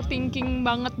overthinking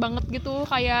banget gitu,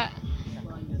 kayak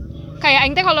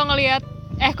Aing teh kalau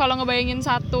ngebayangin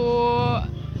satu,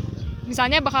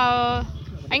 misalnya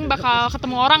Aing bakal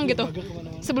ketemu orang gitu.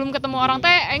 Sebelum ketemu orang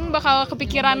teh Aing bakal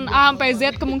kepikiran A sampai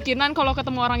Z kemungkinan kalau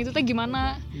ketemu orang itu teh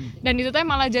gimana. Dan itu teh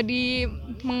malah jadi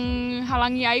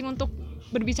menghalangi Aing untuk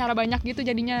berbicara banyak gitu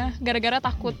jadinya, gara-gara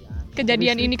takut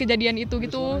kejadian ini kejadian itu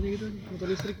gitu.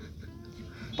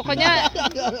 Pokoknya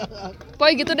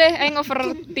gitu deh, Aing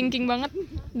overthinking banget.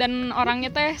 Dan orangnya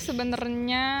teh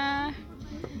sebenarnya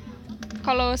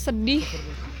kalau sedih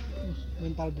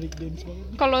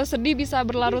bisa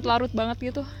berlarut-larut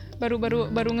banget gitu.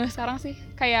 Baru ngeh sekarang sih,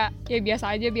 kayak ya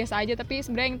biasa aja, tapi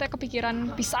sebenarnya yang teh kepikiran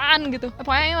pisan gitu.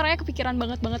 Pokoknya orangnya kepikiran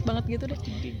banget gitu deh.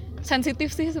 Sensitif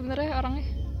sih sebenarnya orangnya,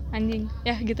 anjing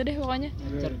ya gitu deh pokoknya.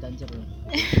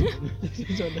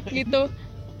 Gitu.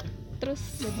 Terus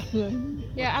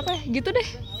ya apa gitu deh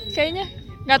kayaknya.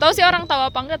 Nggak tahu sih orang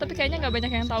tahu apa enggak, tapi kayaknya nggak banyak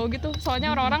yang tahu gitu.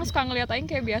 Soalnya orang-orang suka ngeliat Aing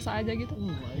kayak biasa aja gitu.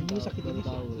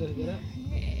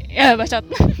 Ya bacot.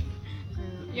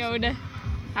 Ya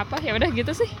udah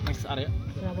gitu sih. Next area.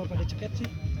 Kenapa pada ceket sih?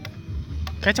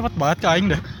 Kayak cepet banget ke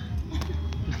aing dah.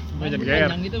 Jadi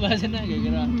GR. Panjang gitu bahasanya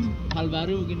gara-gara hal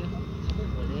baru gitu.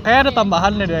 Kayak ada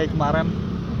tambahan ya dari kemarin.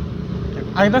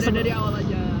 Aing tuh Dari awal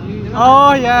aja.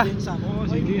 Oh ya.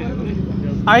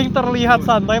 Aing terlihat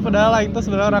santai padahal Aing tuh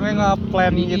sebenarnya orangnya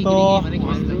nge-plan gitu.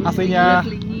 Aslinya.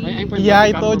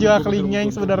 Iya itu juga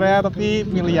kelingeng sebenarnya, tapi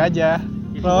milih aja.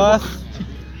 Terus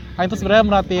Aing tuh sebenarnya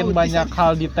merhatiin banyak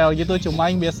hal detail gitu, cuma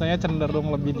Aing biasanya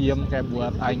cenderung lebih diem kayak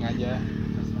buat Aing aja.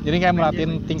 Jadi kayak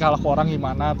merhatiin tingkah laku orang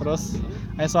gimana, terus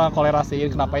Aing suka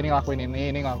kolerasiin kenapa ini ngelakuin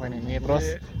ini,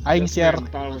 terus Aing share.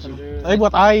 Tapi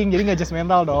buat Aing, jadi nggak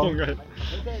judgmental dong.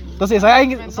 Terus ya saya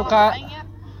Aing suka,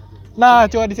 nah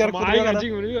coba di share ke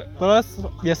dia. Terus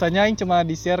biasanya Aing cuma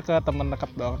di share ke temen dekat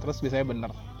doang, terus biasanya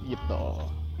bener gitu.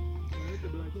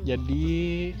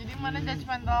 Jadi mana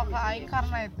judgmental ke Aing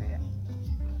karena itu ya?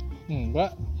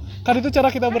 Enggak, kan itu cara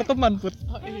kita berteman, Put.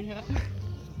 Gua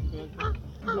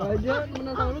aja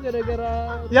menang sama lu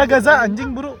gara-gara Ya Gaza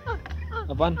anjing buru.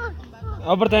 Apaan?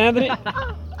 Oh pertanyaan tadi?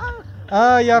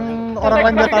 Yang orang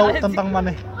lain nggak tahu tentang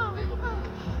Maneh.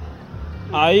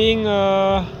 Aing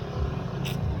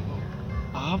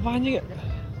apa anjing ya?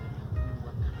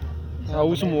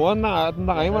 Tahu semua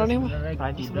tentang Aing mana nih mah?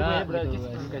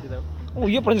 Oh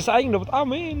iya Prancis Aing dapat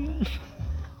amin.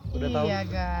 Udah tahu. Iya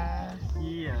guys.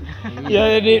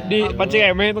 Iya di pancing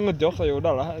emeh itu ngejok ya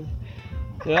udahlah.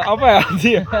 Ya apa ya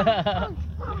sih ya?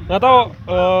 Nggak tahu.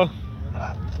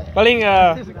 Paling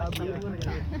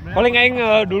Aing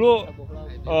dulu.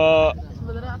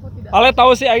 Ale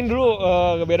tahu sih Aing dulu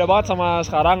beda banget sama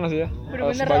sekarang sih ya.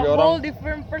 Bener-bener sebagai a orang. whole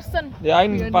different person. Ya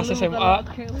Aing pas SMA.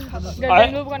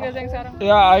 Gaza dulu bukan Gaza yang sekarang.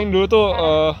 Ya Aing dulu tuh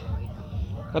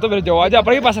nggak tahu beda jauh aja.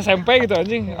 Apalagi pas SMP gitu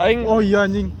anjing. Aing. Oh iya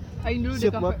anjing. Aing dulu di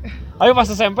kafe. Aing pas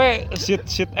SMP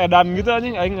shit edan gitu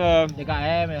anjing. Aing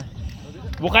DKM ya.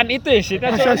 bukan itu ya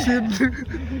shitnya coy.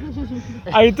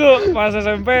 Aing tuh pas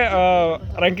SMP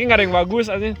ranking gak ada yang bagus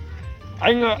anjing.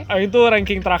 Aing tuh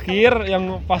ranking terakhir,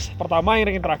 yang pas pertama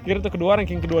yang ranking terakhir, itu kedua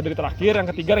ranking kedua dari terakhir, yang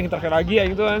ketiga ranking terakhir lagi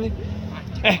Aing tuh anjing.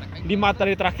 5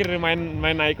 dari terakhir main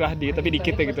naik lah tapi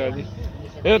dikit ya gitu anjing.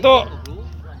 Itu tuh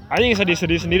Aing sedih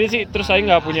sendiri sih, terus Aing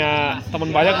nggak punya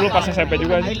teman banyak dulu pas SMP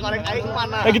juga anjing.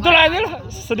 Ya gitulah aja lah,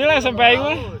 sedih lah SMP Aing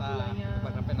mah.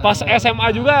 Pas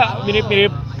SMA juga mirip-mirip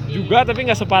juga tapi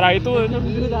nggak separah itu.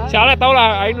 Soalnya tau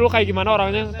lah Aing dulu kayak gimana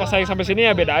orangnya. Pas Aing sampai sini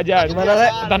ya beda aja. Gimana Le?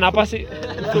 Entah apa sih.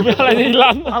 Tubialanya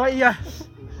hilang. Apa iya?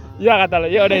 Iya kata Le,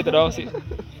 ya udah itu doang sih.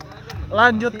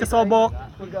 Lanjut ke Sobok.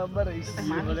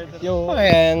 Yo. Apa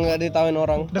ya yang nggak diketahuin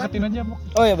orang? Deketin aja, Bok.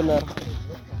 Oh ya benar.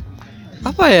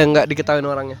 Apa ya nggak diketahuin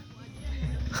orangnya?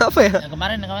 Apa ya? Yang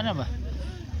kemarin apa?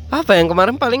 Apa yang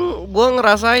kemarin paling gue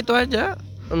ngerasa itu aja.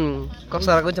 Kok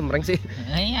suara gue cempreng sih?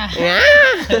 Iya. Ya.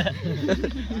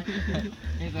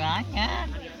 Itu aja.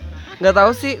 Nggak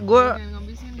tahu sih gue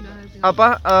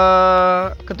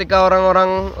ketika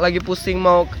orang-orang lagi pusing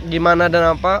mau gimana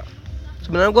dan apa,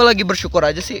 sebenarnya gue lagi bersyukur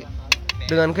aja sih.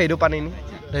 dengan kehidupan ini.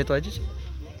 Udah itu aja sih.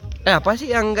 Apa sih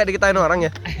yang nggak diketahui orang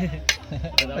ya?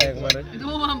 Kayak kemarin. Itu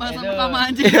mau pembahasan pertama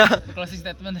aja. Iya. Closing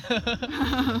statement.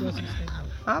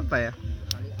 Apa ya?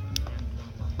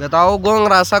 Gak tahu, gue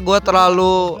ngerasa gue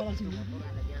terlalu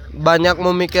banyak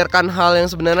memikirkan hal yang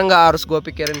sebenarnya nggak harus gue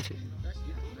pikirin sih.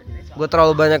 Gue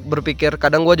terlalu banyak berpikir.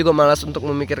 Kadang gue juga malas untuk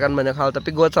memikirkan banyak hal,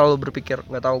 tapi gue selalu berpikir.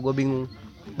 Nggak tahu, gue bingung.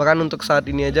 Bahkan untuk saat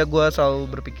ini aja gue selalu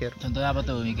berpikir. Contohnya apa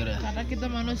tuh mikirnya? Karena kita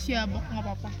manusia, Bok, nggak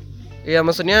apa-apa. Iya,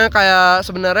 maksudnya kayak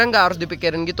sebenarnya nggak harus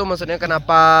dipikirin gitu. Maksudnya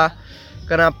kenapa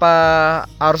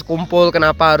harus kumpul,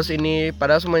 kenapa harus ini.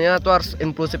 Padahal semuanya tuh harus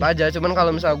impulsif aja. Cuman kalau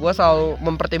misalnya gue selalu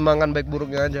mempertimbangkan baik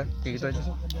buruknya aja. Kayak gitu aja.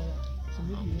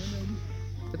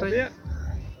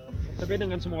 Tapi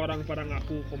dengan semua orang pada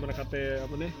ngaku kalau mereka teh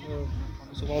apa nih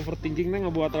suka overthinking nih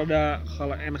ngebuat rada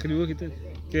kalau enak juga gitu.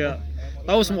 Kayak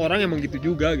tahu semua orang emang gitu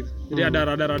juga gitu. Jadi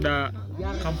ada rada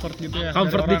comfort gitu ya.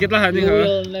 Comfort dikit lah anjing. You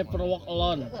will never walk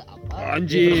alone.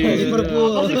 Anjing.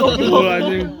 Liverpool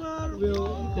anjing.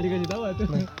 Jadi kasih tahu tuh.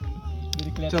 Jadi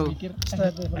kelihatan mikir.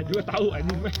 Juga tahu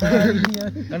anjing.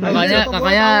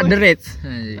 Kakaknya The Reds.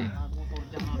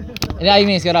 Ini aing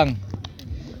nih sekarang.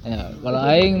 Ya, kalau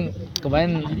aing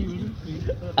kemarin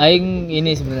aing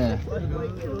ini sebenarnya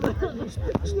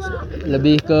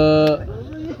lebih ke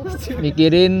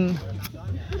mikirin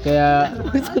kayak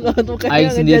aing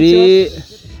sendiri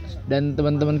dan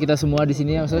teman-teman kita semua di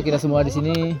sini, maksudnya kita semua di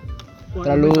sini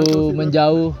terlalu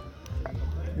menjauh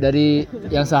dari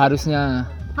yang seharusnya.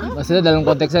 Maksudnya dalam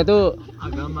konteksnya itu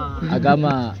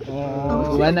agama.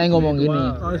 Kemarin aing ngomong gini.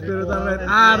 Spiritual red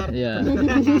art. Iya.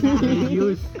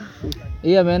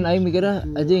 Iya men, aing mikirnya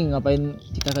anjing ngapain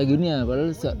kita kayak gini ya,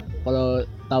 padahal kalau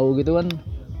tahu gitu kan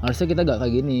harusnya kita gak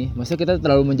kayak gini. Maksudnya kita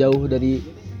terlalu menjauh dari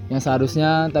yang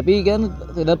seharusnya, tapi kan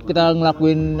tetap kita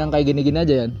ngelakuin yang kayak gini-gini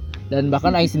aja kan. Dan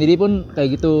bahkan aing sendiri pun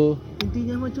kayak gitu.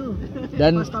 Intinya mah cuy.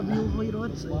 Dan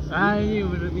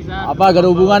apa gak ada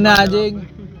hubungannya anjing.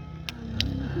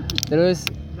 Terus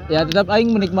ya tetap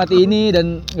aing menikmati ini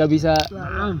dan gak bisa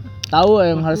tahu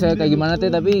yang harusnya kayak gimana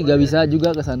teh, tapi gak bisa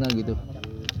juga ke sana gitu.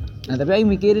 Nah tapi aing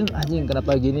mikirin anjing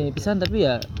kenapa gini pisan, tapi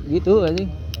ya gitu anjing.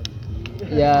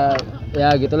 Ya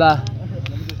gitulah.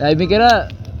 Ya aing mikirnya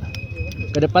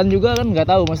ke depan juga kan nggak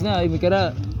tahu, maksudnya aing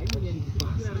mikirnya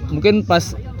mungkin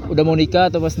pas udah mau nikah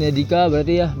atau pas nikah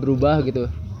berarti ya berubah gitu.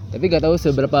 Tapi nggak tahu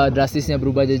seberapa drastisnya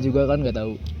berubahnya juga kan nggak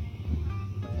tahu.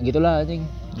 Gitulah anjing,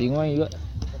 bingung aing juga.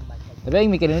 Tapi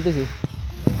aing mikirin itu sih.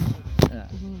 Nah,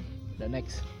 the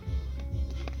next.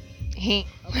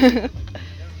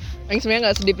 Aing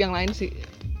sebenarnya nggak sedip yang lain sih,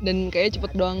 dan kayaknya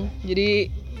cepet doang. Jadi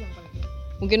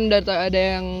mungkin udah ada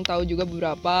yang tahu juga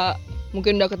beberapa,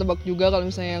 mungkin udah ketebak juga kalau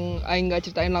misalnya yang Aing nggak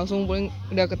ceritain langsung, paling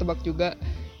udah ketebak juga.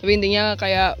 Tapi intinya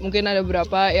kayak mungkin ada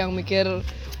beberapa yang mikir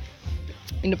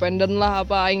independen lah,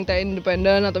 apa Aing teh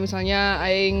independen, atau misalnya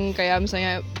Aing kayak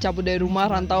misalnya cabut dari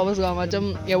rumah, rantau apa segala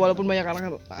macam. Ya walaupun banyak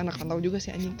anak rantau juga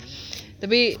sih anjing.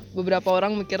 Tapi beberapa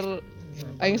orang mikir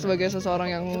Aing sebagai seseorang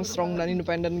yang strong dan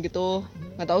independen gitu.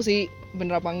 Nggak tahu sih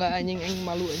bener apa enggak, anjing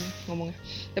malu anjing ngomongnya.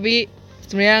 Tapi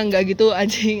sebenarnya nggak gitu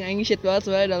anjing, Aing shit banget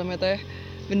sebenarnya dalamnya teh.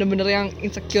 Bener-bener yang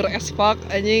insecure as fuck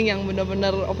anjing, yang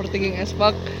bener-bener overthinking as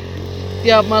fuck.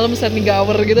 Tiap malam standing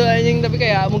hour gitu anjing, tapi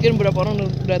kayak mungkin beberapa orang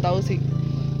udah tahu sih.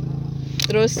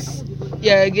 Terus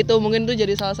ya gitu, mungkin itu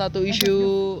jadi salah satu isu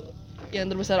yang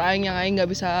terbesar Aing, yang Aing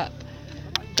nggak bisa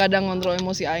kadang ngontrol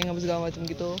emosi Aing apa segala macam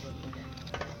gitu.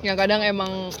 Yang kadang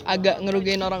emang agak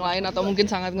ngerugiin orang lain atau mungkin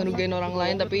sangat ngerugiin orang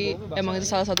lain, tapi emang itu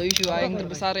salah satu isu Aing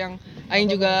terbesar yang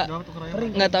Aing juga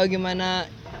nggak tahu gimana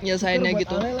nyelesainnya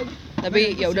gitu.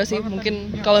 Tapi ya udah sih, mungkin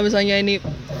kalau misalnya ini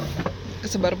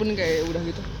kesebar pun kayak udah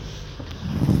gitu.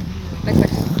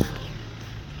 Next.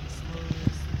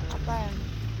 Apa ya?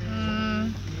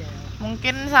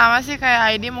 Mungkin sama sih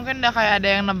kayak ID, mungkin udah kayak ada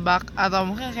yang nebak, atau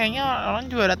mungkin kayaknya orang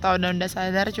juga udah tahu dan udah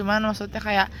sadar. Cuman maksudnya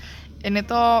kayak ini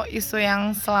tuh isu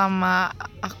yang selama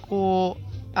aku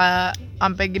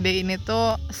sampai gede ini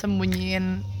tuh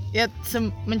sembunyiin, ya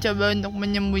mencoba untuk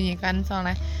menyembunyikan.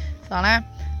 Soalnya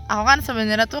aku kan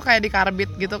sebenarnya tuh kayak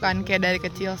dikarbit gitu kan, kayak dari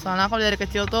kecil. Soalnya aku dari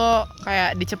kecil tuh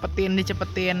kayak dicepetin,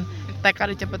 TK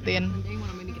dicepetin,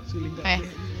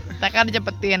 TK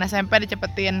dicepetin, SMP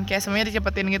dicepetin, kayak semuanya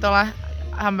dicepetin gitu lah.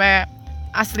 Sampai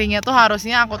aslinya tuh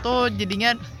harusnya aku tuh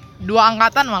jadinya 2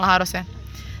 angkatan malah harusnya.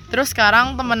 Terus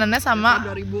sekarang temenannya sama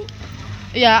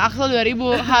 2000. Iya, Axel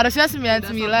 2000. Harusnya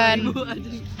 99.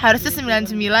 Harusnya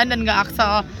 99 dan gak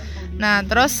Axel. Nah,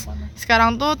 terus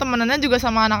sekarang tuh temenannya juga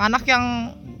sama anak-anak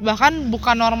yang bahkan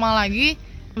bukan normal lagi.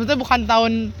 Maksudnya bukan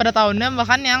pada tahunnya,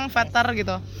 bahkan yang veter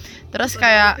gitu. Terus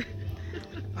kayak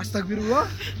Astagfirullah.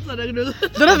 Sadar dulu.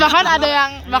 terus bahkan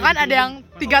ada yang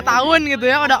 3 tahun gitu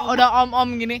ya, udah om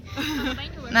gini.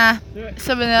 Nah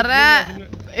sebenarnya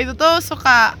itu tuh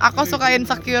aku suka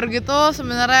insecure gitu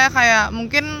sebenarnya, kayak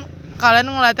mungkin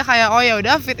kalian ngeliatnya kayak oh ya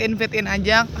udah fit in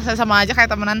aja, sama aja kayak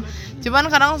temenan. Cuman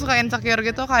kadang suka insecure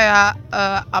gitu kayak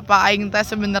apa aing teh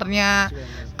sebenarnya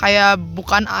kayak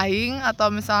bukan aing, atau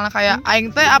misalnya kayak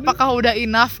aing teh apakah udah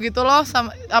enough gitu loh,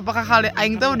 sama apakah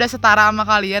aing teh udah setara sama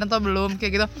kalian atau belum,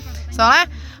 kayak gitu. Soalnya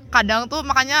kadang tuh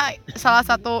makanya salah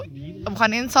satu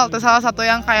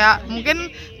yang kayak mungkin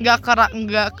nggak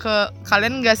ke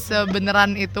kalian nggak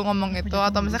sebeneran itu ngomong itu,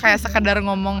 atau misalnya kayak sekedar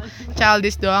ngomong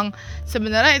childish doang,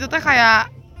 sebenarnya itu tuh kayak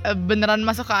beneran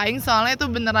masuk ke aing, soalnya itu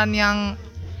beneran yang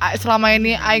selama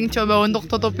ini aing coba untuk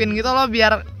tutupin gitu loh,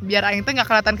 biar aing tuh nggak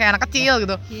kelihatan kayak anak kecil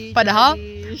gitu. Padahal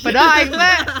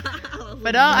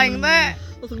aing teh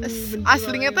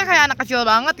aslinya tuh kayak anak kecil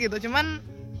banget gitu. Cuman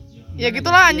ya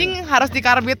gitulah anjing, harus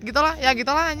dikarbit gitulah, ya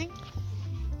gitulah anjing.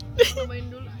 Nambahin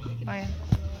dulu. Oh ya.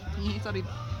 Sorry.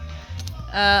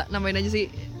 Nambahin aja sih.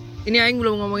 Ini aing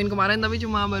belum ngomongin kemarin tapi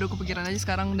cuma baru kepikiran aja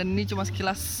sekarang, dan ini cuma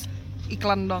sekilas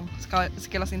iklan dong,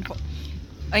 sekilas info.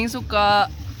 Aing suka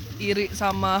iri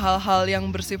sama hal-hal yang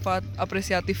bersifat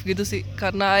apresiatif gitu sih,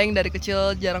 karena aing dari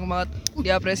kecil jarang banget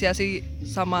diapresiasi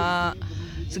sama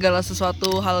segala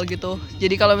sesuatu hal gitu.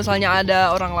 Jadi kalau misalnya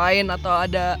ada orang lain atau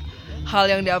ada hal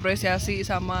yang diapresiasi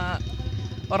sama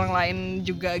orang lain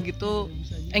juga gitu,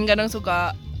 aing kadang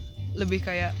suka lebih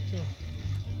kayak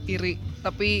iri,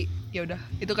 tapi ya udah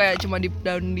itu kayak cuma di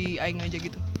down di aing aja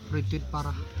gitu. Retweet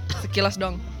parah. Sekilas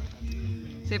dong.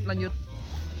 Sip, lanjut.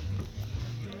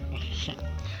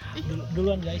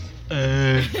 Duluan guys.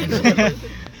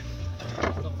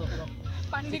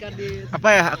 Apa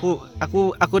ya,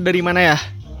 aku dari mana ya?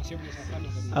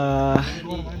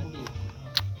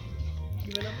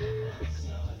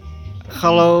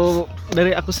 Kalau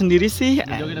dari aku sendiri sih,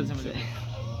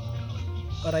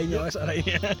 Orangnya.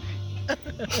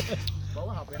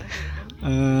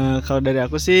 kalau dari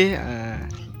aku sih,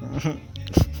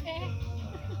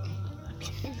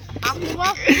 Aku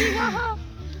mah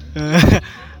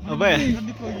apa ya?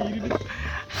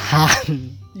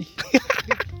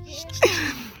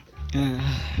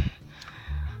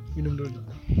 Minum dulu.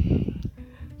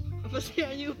 Apa sih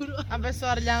anjing buru? sampai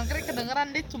suara jangkrik kedengeran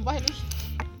deh, sumpah ini.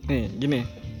 Nih, gini.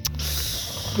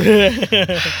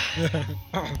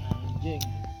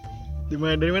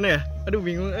 Dari mana ya? Aduh,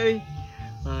 bingung,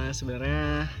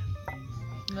 sebenarnya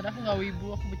Sebenarnya aku nggak wibu,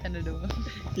 aku bercanda doang.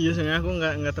 iya, sebenarnya aku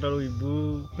nggak terlalu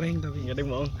ibu. Prank tapi. Nggak ada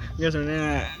yang bohong. Nggak, sebenarnya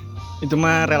itu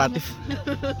mah relatif.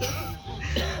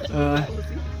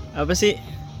 Apa sih?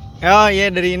 Oh iya,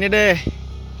 dari ini deh.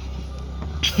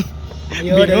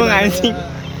 Ayo, Bingung dari anjing.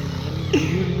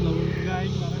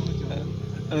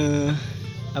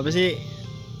 Apa sih?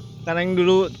 Karena yang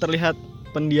dulu terlihat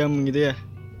pendiam gitu ya.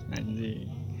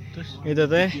 Anjing. Terus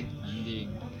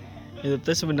Itu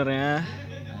tuh sebenarnya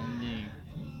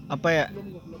apa ya?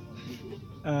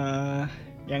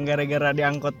 Yang gara-gara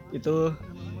diangkut itu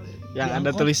yang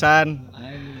ada tulisan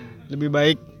lebih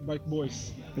baik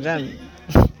boys.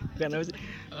 bukan apa sih?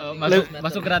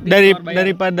 Masuk kreatif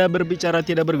Daripada berbicara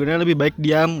tidak berguna, lebih baik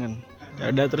diam kan.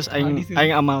 Ya udah, terus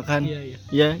aing amalkan.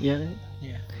 Iya.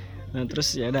 Nah,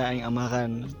 terus ya udah aing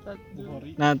amalkan.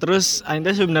 Nah, terus aing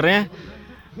teh sebenarnya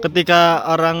ketika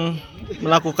orang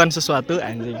melakukan sesuatu,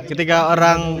 ketika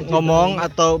orang ngomong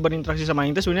atau berinteraksi sama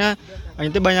aing teh sebenarnya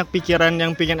aing teh banyak pikiran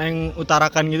yang pengen aing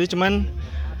utarakan gitu, cuman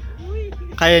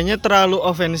kayaknya terlalu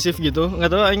ofensif gitu.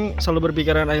 Nggak tahu, aing selalu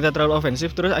berpikiran aing teh terlalu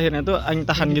ofensif, terus akhirnya tuh aing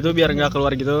tahan gitu biar nggak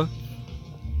keluar gitu.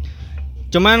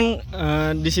 Cuman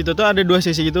di situ tuh ada dua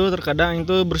sisi gitu. Terkadang aing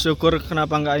tuh bersyukur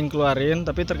kenapa nggak aing keluarin,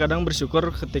 tapi terkadang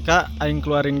bersyukur ketika aing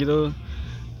keluarin gitu.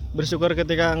 Bersyukur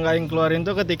ketika nggak aing keluarin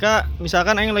tuh ketika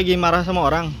misalkan aing lagi marah sama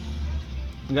orang,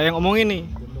 nggak yang omongin nih,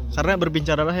 karena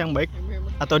berbicaralah yang baik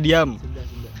atau diam.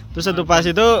 Terus satu pas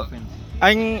itu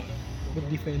aing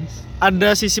berdefense.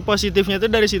 ada sisi positifnya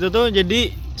tuh dari situ tuh.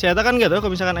 Jadi saya kan nggak tahu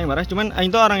kalau misalkan aing marah, cuman aing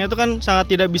tuh orangnya tuh kan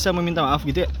sangat tidak bisa meminta maaf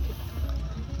gitu ya.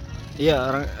 Iya,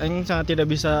 aing sangat tidak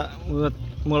bisa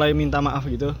mulai minta maaf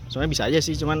gitu. Soalnya bisa aja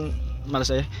sih, cuman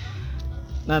malas aja.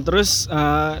 Nah, terus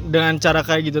dengan cara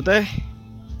kayak gitu teh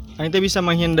aing teh bisa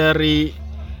menghindari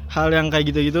hal yang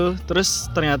kayak gitu-gitu. Terus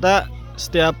ternyata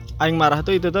setiap aing marah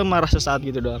tuh itu tuh marah sesaat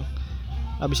gitu doang.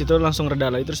 Habis itu langsung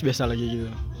reda lagi, terus biasa lagi gitu.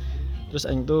 Terus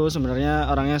aing tuh sebenarnya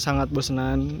orangnya sangat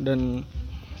bosenan, dan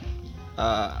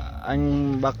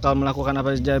aing bakal melakukan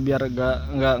apa saja biar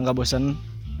enggak bosan.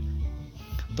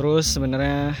 Terus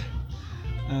sebenarnya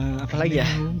apa lagi ya?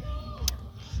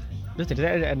 Terus cerita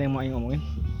ada yang mau aing ngomongin?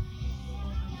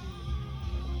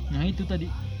 Nah itu tadi.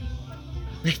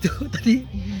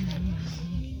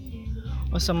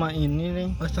 Oh sama ini nih.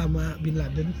 Oh sama Bin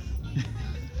Laden.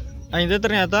 Aing itu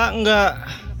ternyata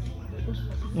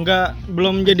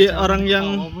belum jadi orang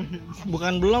yang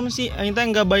belum sih. Aing teh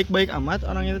enggak baik-baik amat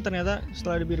orang itu ternyata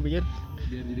setelah dipikir-pikir.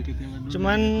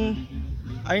 Cuman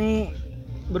aing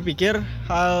berpikir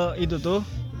hal itu tuh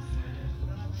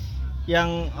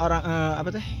yang orang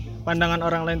pandangan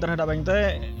orang lain terhadap aing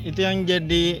teh itu yang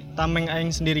jadi tameng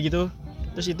aing sendiri gitu.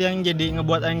 Terus itu yang jadi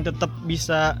ngebuat aing tetap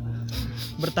bisa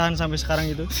bertahan sampai sekarang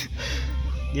gitu.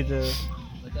 Gitu.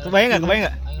 Kebayang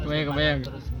enggak? Kebayang.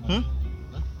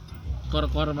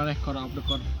 Core mana? Core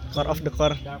of the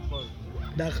core.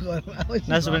 Dakor.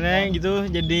 Nah sebenarnya gitu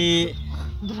jadi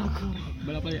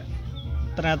Berapa ya?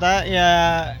 ternyata ya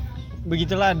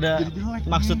begitulah ada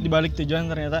maksud dibalik tujuan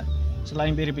ternyata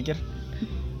selain pikir-pikir.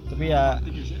 Tapi ya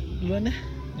gimana?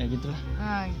 Ya gitulah.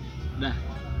 Nah, Dah.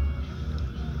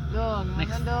 dong,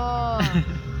 Next. mana dong?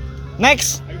 Next.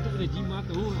 Itu punya jimat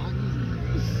tuh.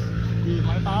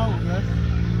 Gimana tahu, guys?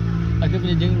 Aku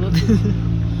punya jenggot.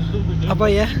 Apa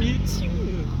ya?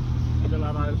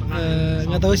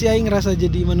 Nggak tahu sih Aing ngerasa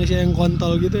jadi manusia yang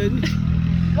kontol gitu aja.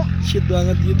 Shit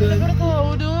banget gitu aja. Baru tahu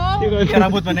dong. Ya,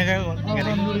 rambut mana kayak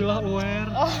Alhamdulillah aware.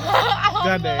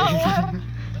 Gak ada ya.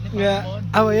 Nggak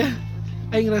apa ya?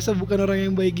 Aing ngerasa bukan orang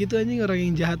yang baik gitu anjing, orang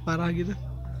yang jahat parah gitu.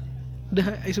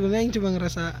 Udah sebenarnya Aing cuma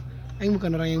ngerasa Aing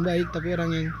bukan orang yang baik tapi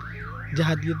orang yang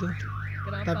jahat gitu.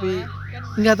 Tapi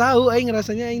nggak tahu Aing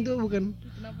ngerasanya Aing tuh bukan.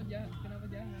 Kenapa jahat?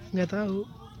 Nggak tahu.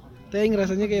 Tapi Aing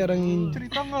ngerasanya kayak orang yang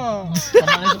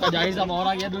Kemarin suka jahit sama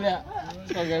orang ya dulu ya.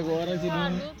 Suka ganggu orang sih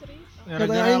dulu.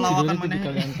 Kata Aing Si dulu itu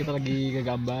tipikal yang kita lagi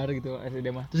ngegambar gitu SD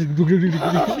mah. Terus duduk.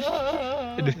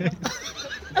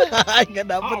 Aing nggak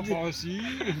dapet sih.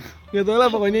 Nggak tahu lah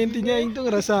pokoknya intinya Aing tuh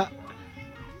ngerasa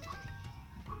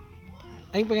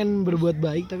Aing pengen berbuat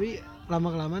baik tapi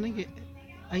lama-kelamaan kayak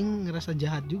Aing ngerasa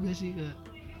jahat juga sih ke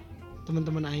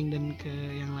teman-teman Aing dan ke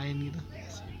yang lain gitu.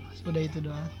 Udah itu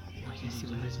doang.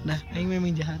 Nah, Aing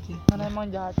memang jahat sih. Mana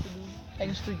emang jahat sih?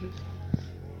 Aing setuju.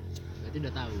 Berarti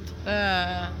udah tahu.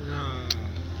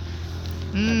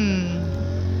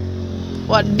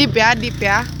 Wah, deep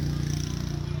ya.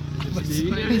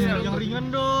 Yang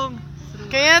ringan dong.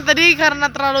 Kayaknya tadi karena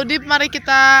terlalu deep, mari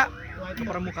kita Ke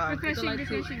permukaan.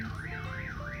 Refreshing.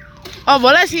 Oh,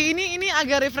 boleh sih. Ini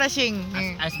agak refreshing.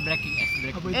 Nih. Ice breaking.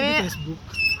 Apa itu di Ini Facebook?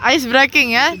 ice breaking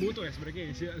ya. Itu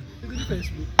di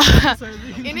Facebook.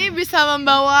 Ini bisa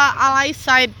membawa alay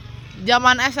side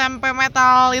zaman SMP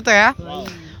metal itu ya.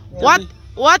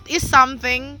 What is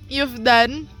something you've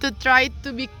done to try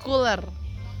to be cooler?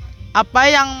 Apa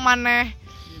yang maneh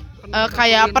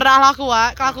kayak pernah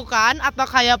lakukan atau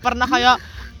kayak pernah kayak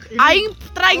aing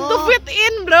trying to fit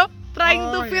in, bro. Trying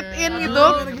to fit in gitu.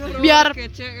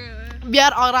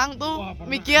 Biar orang tuh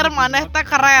mikir maneh teh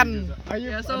keren.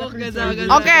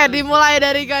 Oke, dimulai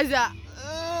dari Gaza.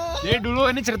 Jadi dulu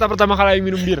ini cerita pertama kali Aing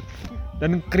minum bir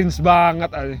dan cringe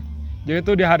banget aja. Jadi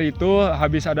tuh di hari itu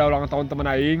habis ada ulang tahun temen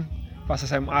Aing pas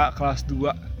SMA kelas 2.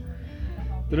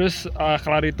 Terus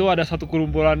kelar itu ada satu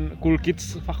kumpulan cool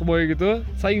kids fuckboy gitu.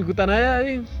 Saya ikutan aja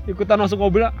Aing, ikutan masuk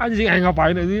mobil. Anjing Aing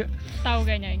ngapain anjing? Tahu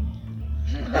kayaknya Aing.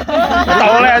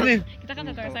 Tahu lah anjing. Kita kan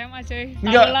satu SMA cuy.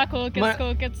 Enggak. Tahu lah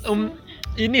cool kids.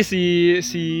 Ini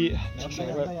si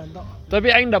tapi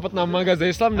Aing dapat nama Gaza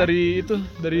Islam dari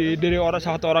orang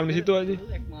salah satu orang di situ aja.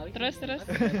 Terus.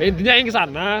 Ya, intinya Aing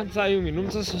kesana, saya minum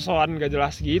sesuatu gak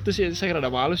jelas gitu sih. Saya rada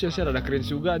malu sih, saya rada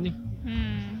cringe juga nih.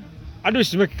 Aduh,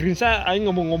 semakin cringe saya Aing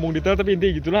ngomong detail tapi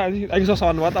intinya gitulah anjing. Aing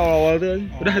sosokan banget awal-awal tuh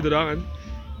anjing. Udah itu doang kan.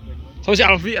 Sama si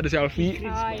Alfi, ada si Alfi.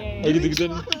 Iya. Kayak gitu-gitu.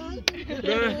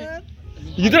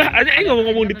 Gitulah Aing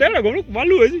ngomong detail lah, goblok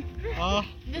malu aja.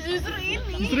 Justru ini.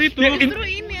 Justru itu. Justru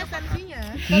ini esensinya.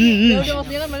 Ya udah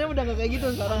maksudnya kan mana udah kayak gitu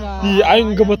sekarang. Iya, Aing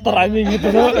gemeter anjing gitu.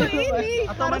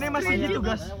 Atau mana masih gitu,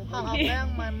 Gas? Hal apa yang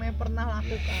mana pernah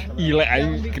lakukan? Gila,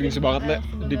 Aing cringe banget le,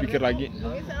 dipikir lagi.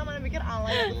 Mungkin sekarang mana mikir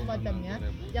alay atau semacamnya,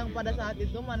 yang pada saat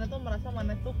itu mana tuh merasa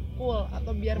mana tuh cool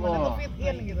atau biar mana tuh fit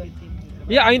in gitu.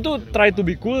 Iya, Aing tuh try to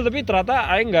be cool tapi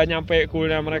ternyata Aing nggak nyampe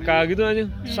coolnya mereka gitu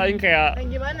anjing. Terus Aing kayak, Yang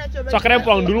gimana coba? so akhirnya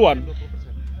pulang duluan.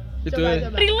 Gitu.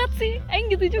 Relate sih.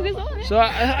 Aing gitu juga soalnya. So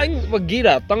Aing pergi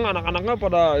datang anak-anaknya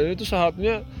pada itu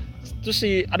saatnya. Terus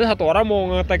ada satu orang mau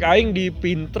nge-tag Aing di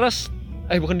Pinterest.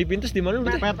 Bukan di Pinterest, di mana?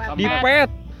 Di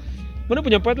Pet. Mana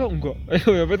punya pet lo? Enggak.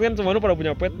 Punya pet kan semuanya pada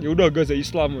punya pet. Ya udah Gaza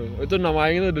Islam. Itu nama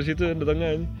Aing tuh dari situ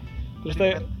datangnya. Terus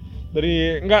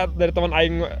dari teman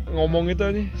Aing ngomong itu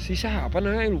nih. Si siapa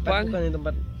namanya Aing lupa nih.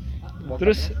 Tempat.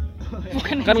 Terus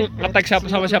kan nge-tag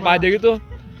siapa aja gitu.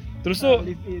 Terus tuh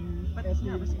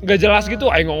nggak jelas gitu,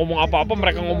 Aing ngomong apa-apa,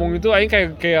 mereka ngomong itu, Aing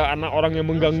kayak anak orang yang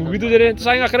mengganggu gitu jadi. Terus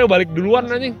Aing akhirnya balik duluan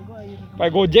anjing. Pakai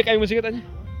Gojek Aing masih inget anjing.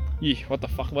 Ih, what the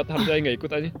fuck banget, harusnya aing nggak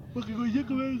ikut aja.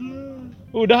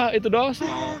 Udah itu doang sih.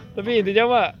 Tapi intinya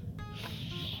mah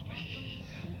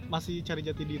Masih cari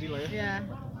jati diri lah ya.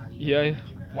 iya.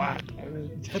 Wah.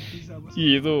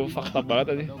 Ih, itu fakta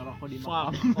banget aja.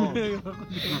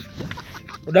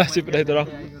 Udah sip, udah itu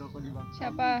doang.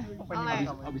 Siapa?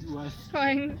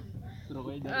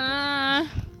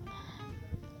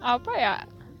 Apa ya?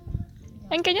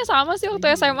 Yang kayaknya sama sih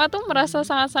waktu SMA tuh merasa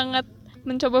sangat-sangat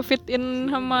mencoba fit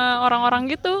in sama orang-orang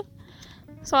gitu.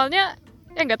 Soalnya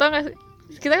ya nggak tahu nggak sih,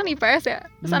 kita kan IPS ya.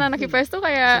 Terus anak-anak IPS tuh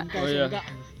kayak Oh iya.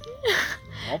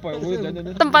 Apa ya?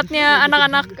 tempatnya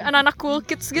anak-anak cool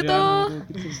kids gitu.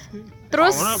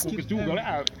 Terus Kukis juga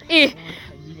lah. ih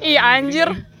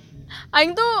anjir.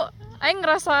 Aing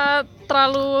ngerasa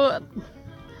terlalu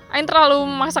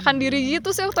memaksakan diri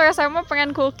gitu sih waktu SMA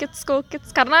pengen cool kids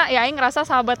karena ya Aing ngerasa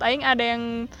sahabat Aing ada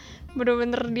yang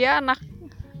bener-bener dia anak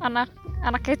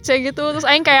kece gitu. Terus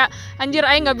Aing kayak anjir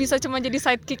Aing nggak bisa cuma jadi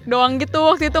sidekick doang gitu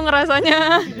waktu itu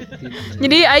ngerasanya.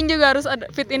 Jadi Aing juga harus ada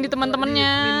fit in di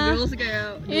teman-temannya.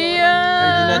 Iya.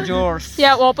 Regina George.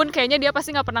 Ya walaupun kayaknya dia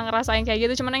pasti nggak pernah ngerasain kayak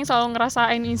gitu, cuman Aing selalu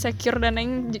ngerasain insecure dan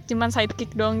Aing cuman sidekick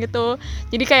doang gitu.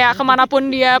 Jadi kayak kemanapun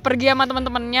dia pergi sama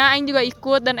teman-temannya, Aing juga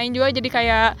ikut dan Aing juga jadi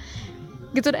kayak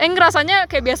gitu. Aing ngerasanya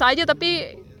kayak biasa aja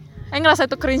tapi Aing ngerasa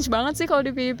itu cringe banget sih kalau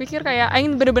dipikir kayak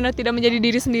Aing benar-benar tidak menjadi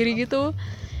diri sendiri gitu.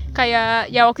 Kayak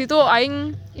ya waktu itu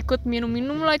Aing ikut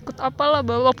minum-minum lah, ikut apalah,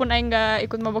 walaupun Aing nggak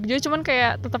ikut mabok juga, cuman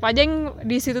kayak tetap aja Aing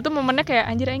di situ tuh momennya kayak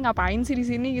anjir Aing ngapain sih di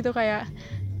sini gitu, kayak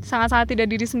sangat-sangat tidak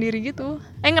diri sendiri gitu.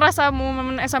 Aing ngerasa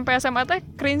momen SMP SMA teh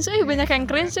cringe sih, banyak yang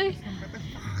cringe sih.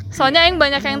 Soalnya Aing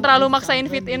banyak yang terlalu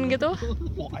maksain fit in gitu.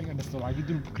 Oh, aing ada satu lagi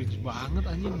dulu cringe banget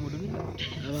anjing modalnya.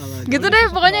 Gitu deh,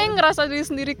 pokoknya Aing ngerasa diri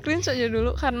sendiri cringe aja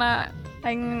dulu karena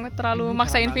Aing terlalu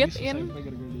maksain fit in.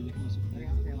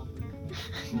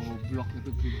 Goblok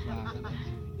itu cringe banget.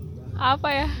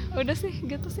 Apa ya? Udah sih,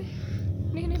 gitu sih.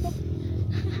 Nih Bob.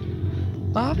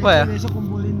 Apa ya?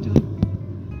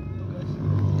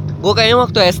 Gue kayaknya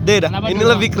waktu SD dah. Ini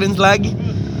lebih cringe lagi.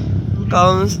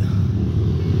 Kalau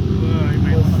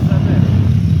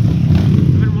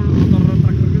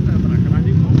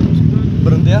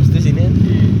berhenti harus di sini.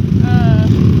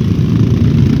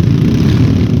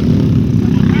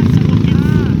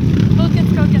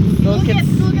 Cool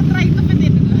kids right to fit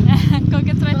in.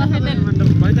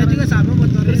 Kita juga sama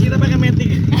motor. Terus kita pakai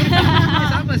metik.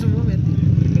 Sama semua metik.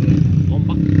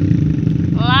 Kompak.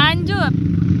 Lanjut.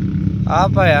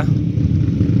 Apa ya?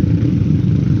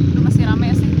 Udah masih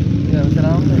rame ya sih. Ya masih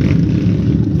ramai.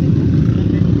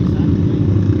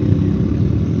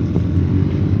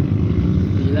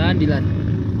 Dilan.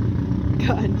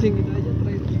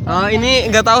 Ini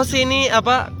nggak tahu sih ini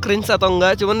apa cringe atau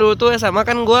enggak. Cuman dulu tuh SMA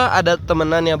kan gue ada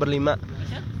temenan ya berlima.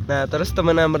 Nah terus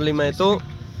temenan berlima itu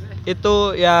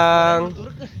yang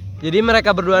jadi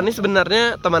mereka berdua nih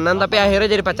sebenarnya temenan tapi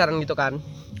akhirnya jadi pacaran gitu kan.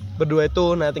 Berdua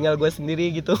itu, nah tinggal gue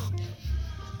sendiri gitu.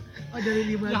 Oh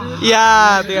dari 5 itu.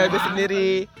 Iya, tinggal gue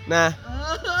sendiri. Nah,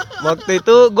 waktu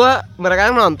itu mereka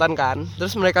nonton kan.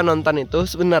 Terus mereka nonton itu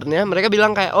sebenarnya mereka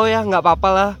bilang kayak oh ya nggak apa-apa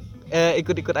lah,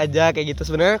 ikut-ikut aja kayak gitu.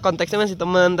 Sebenarnya konteksnya masih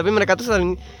teman, tapi mereka tuh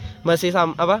saling masih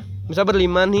misal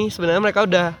berlima nih. Sebenarnya mereka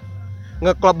udah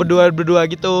nge-club berdua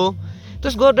gitu.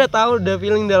 Terus gue udah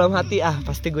feeling dalam hati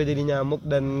pasti gue jadi nyamuk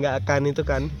dan nggak akan itu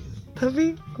kan.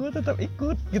 Tapi gue tetap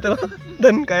ikut gitu loh.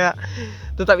 Dan kayak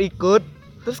tetap ikut.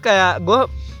 Terus kayak gue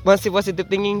masih positive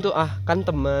thinking tuh kan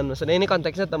teman, maksudnya ini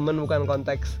konteksnya teman bukan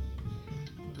konteks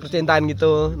percintaan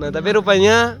gitu. Nah tapi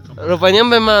rupanya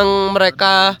memang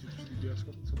mereka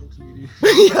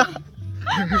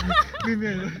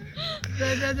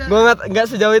gue nggak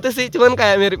sejauh itu sih, cuman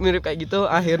kayak mirip kayak gitu.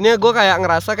 Akhirnya gue kayak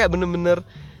ngerasa kayak bener-bener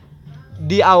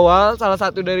di awal salah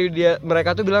satu dari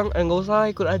mereka tuh bilang nggak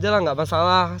usah ikut aja lah, nggak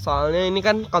masalah, soalnya ini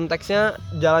kan konteksnya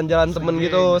jalan-jalan temen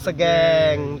gitu,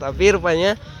 segeng. Tapi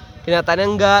rupanya kenyataannya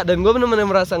enggak, dan gue bener-bener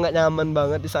merasa nggak nyaman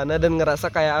banget di sana dan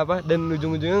ngerasa kayak apa, dan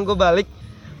ujung-ujungnya gue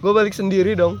balik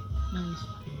sendiri dong.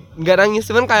 Nggak nangis,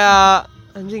 cuman kayak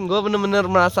anjing, gue bener-bener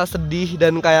merasa sedih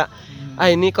dan kayak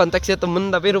ini konteksnya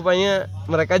temen tapi rupanya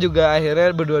mereka juga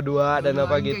akhirnya berdua-dua dan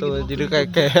apa gitu. Jadi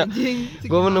kayak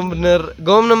gue bener-bener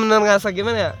ngerasa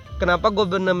gimana ya, kenapa gue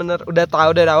bener-bener udah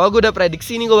tahu dari awal, gue udah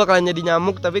prediksi nih gue bakalan jadi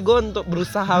nyamuk, tapi gue untuk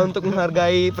berusaha untuk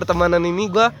menghargai pertemanan ini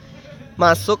gue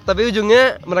masuk, tapi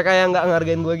ujungnya mereka yang nggak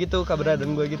ngehargain gue gitu,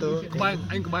 keberadaan gue gitu.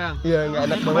 Kebayang. Iya nggak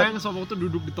enak banget. Kebayang sama tuh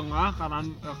duduk di tengah,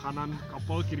 kanan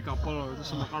couple, kiri couple,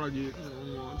 terus semua lagi.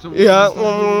 Iya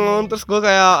ngomong terus gue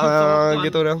kayak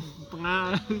gitu dong.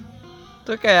 Tengah.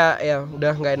 Tuh kayak ya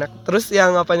udah nggak enak. Terus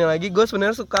yang apanya lagi, gue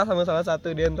sebenarnya suka sama salah satu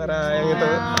di antara yang itu.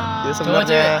 Dia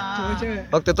sebenarnya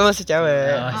waktu itu masih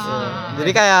cewek.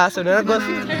 Jadi kayak sebenarnya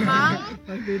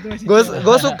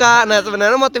gue suka. Nah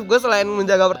sebenarnya motif gue selain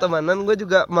menjaga pertemanan, gue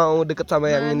juga mau deket sama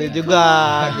yang ini juga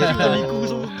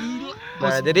gitu.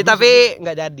 Nah jadi tapi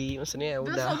nggak jadi, maksudnya ya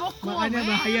udah. Makanya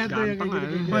bahaya tuh ya kayak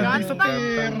gitu.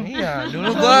 Iya, dulu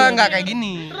gue nggak kayak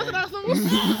gini. Terus langsung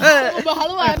ubah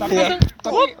haluan.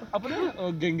 Tapi apa nih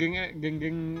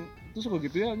geng-geng itu suka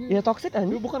gitu ya anjing. Ya toxic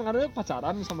anjing. Itu bukan karena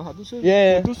pacaran sama satu sih.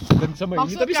 Iya. Terus dan sama ini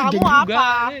Maksud tapi kamu segeng juga.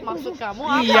 apa? Maksud kamu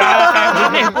apa? Iya, kayak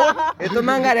gini. Itu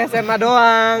mah nggak di SMA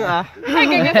doang.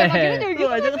 Geng SMA kita juga gitu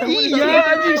aja ketemu. Iya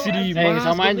anjing si Dimas.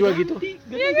 Samain juga gitu.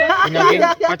 Punya geng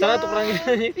pacaran tuh orang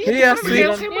gitu. Iya sih.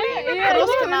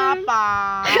 Terus kenapa?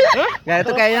 Nggak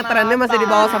itu kayaknya trennya masih di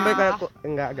bawah sampai kayak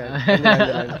enggak.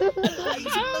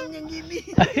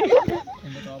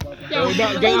 Ya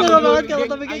udah geng banget kalau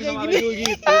topik kayak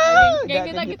gini. Geng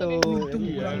kita gitu.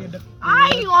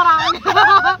 Aing orang.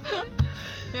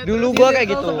 Dulu gua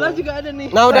kayak gitu. Sebelah juga ada nih.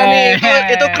 Nah udah nih,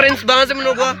 itu cringe banget sih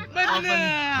menurut gua.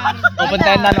 Open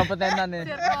tenan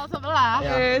nih. Circle sebelah.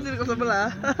 Circle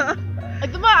sebelah.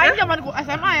 Itu mah aing zaman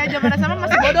SMA ya, zaman SMA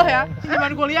masih bodoh ya.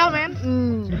 Zaman kuliah, men.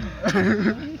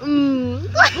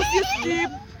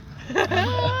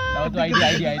 Tahu tuh ID.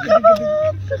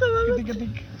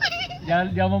 Ketik.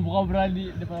 Jangan membuka obrolan di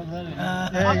depan obrolan.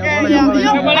 Oke,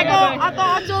 atau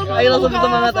Acul mau Ayo langsung buka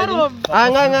semangat aja. forum.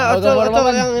 Enggak,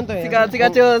 Acul yang itu ya.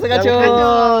 Sikacul.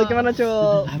 Gimana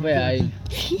Cul? Apa ya aing?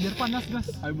 Biar panas gas.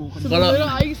 Kalau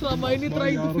Aing selama ini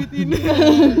trying to fit in.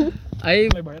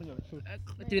 aing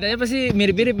ceritanya pasti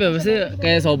mirip-mirip ya, pasti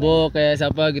kayak Sobo, kayak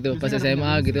siapa gitu pas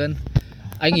SMA gitu kan.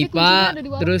 Aing IPA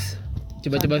terus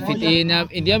coba-coba fit in ya,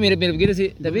 intinya mirip-mirip gitu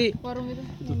sih. Tapi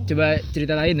coba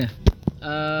cerita lain ya.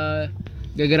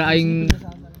 Gara-gara aing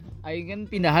kan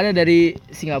pindahannya dari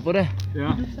Singapura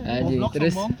Ya. anjing.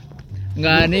 Terus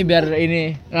enggak nih biar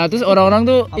ini. Nah, terus orang-orang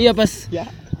tuh iya pas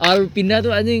awal pindah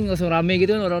tuh anjing langsung rame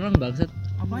gitu kan, orang-orang bangsat.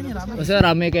 Apanya rame? Maksudnya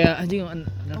rame kayak anjing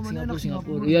anak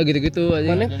Singapura. Iya gitu-gitu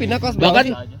anjing. Mana pindah kelas Bahkan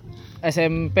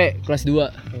SMP kelas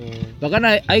 2. Bahkan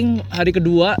aing hari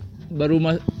kedua baru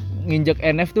nginjek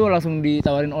NF tuh langsung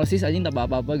ditawarin OSIS anjing tanpa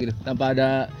apa-apa gitu. Tanpa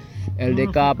ada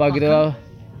LDK apa gitu lah.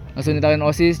 Langsung ditawarin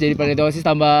OSIS, jadi panitia OSIS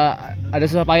tambah ada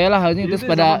susah payah lah anjing. Terus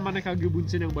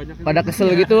pada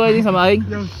kesel gitu anjing sama aing.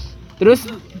 Terus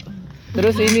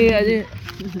ini aja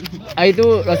aing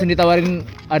tuh langsung ditawarin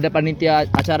ada panitia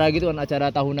acara gitu kan,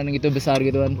 acara tahunan gitu besar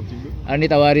gitu kan. Aing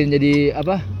ditawarin jadi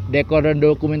apa? Dekor dan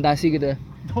dokumentasi gitu ya.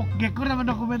 Dekor sama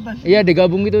dokumentasi. Iya,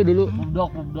 digabung gitu dulu.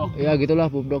 Pubdok. Iya gitulah,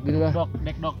 pubdok gitulah.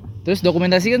 Dekdok. Terus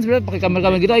dokumentasi kan sebenarnya pakai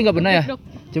kamera gitu aing enggak pernah ya.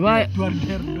 Cuma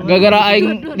gara-gara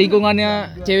aing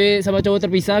lingkungannya cewek sama cowok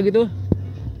terpisah gitu.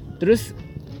 Terus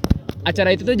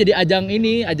acara itu tuh jadi ajang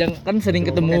kan sering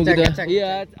ketemu gitu.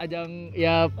 Iya, ajang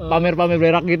ya pamer-pamer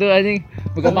berak gitu anjing.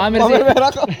 Bukan pamer sih.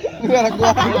 Berak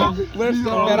gua.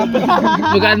 Berak.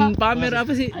 Bukan pamer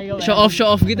apa sih? Show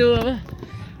off gitu apa?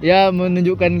 Ya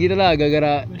menunjukkan gitu lah,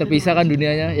 gara-gara terpisah kan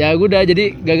dunianya. Ya gue udah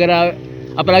jadi gara-gara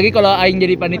apalagi kalau aing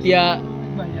jadi panitia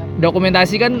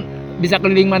dokumentasi kan bisa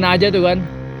keliling mana aja tuh kan.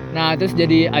 Nah terus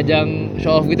jadi ajang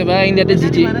show off gitu, paling lihatnya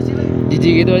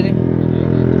jijik gitu aja.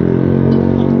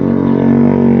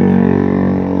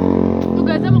 Tuh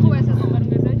Gaza mau ke WC tuh, bareng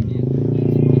Gaza aja dia.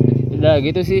 Udah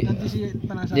gitu sih.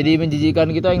 Jadi menjijikan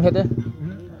gitu aing lihatnya.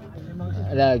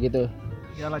 Udah gitu.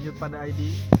 Ya lanjut pada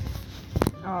ID.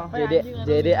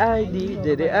 JD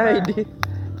ID.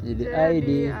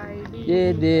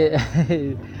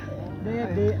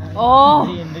 Oh,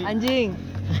 anjing.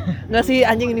 Enggak sih,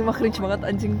 anjing ini mah cringe banget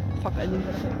anjing. Fuck anjing.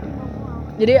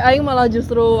 Jadi aing malah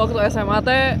justru waktu SMA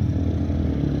teh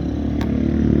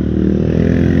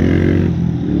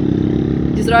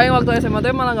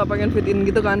malah enggak pengen fit in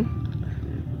gitu kan.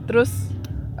 Terus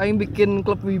aing bikin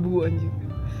klub wibu anjing.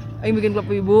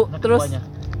 Terus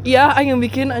iya aing yang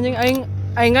bikin anjing.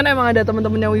 Aing kan emang ada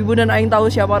teman-teman yang wibu dan aing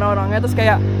tahu siapa orang-orangnya, terus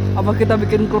kayak apa kita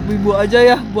bikin klub wibu aja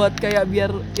ya buat kayak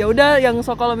biar ya udah yang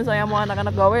so kalau misalnya mau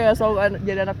anak-anak gawe ya so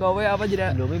jadi anak gawe apa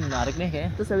jadi Indomie menarik nih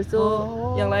kayaknya. terus habis itu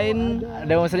yang lain Ada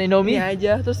yang pesan Indomie? ini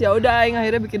aja terus ya udah aing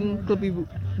akhirnya bikin klub wibu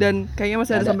dan kayaknya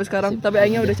masih ada sampai sekarang tapi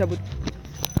aingnya udah cabut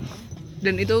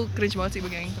dan itu cringe banget sih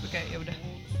bagi aing tapi kayak ya udah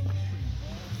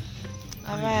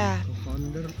Apa ya?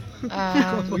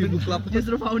 Wibu Club.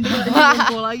 justru founder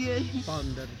aja lagi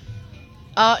Founder.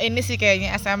 Oh ini sih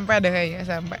kayaknya SMP deh kayaknya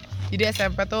SMP. Jadi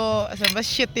SMP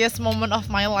shittiest moment of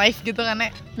my life gitu kan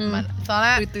Nek.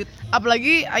 Soalnya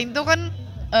apalagi aing tuh kan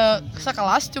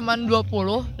sekelas cuman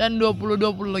 20 dan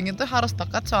 20-20-nya tuh harus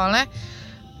dekat soalnya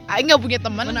Aing nggak punya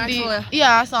teman Mana di Axel ya?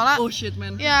 iya soalnya Oh shit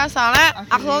man. ya soalnya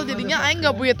Axel jadinya Aing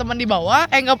nggak punya teman di bawah,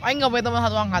 Aing nggak punya teman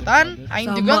satu angkatan,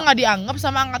 Aing juga nggak dianggap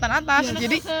sama angkatan atas,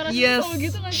 jadi Yes.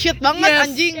 shit banget Yes.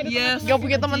 anjing, Yes. nggak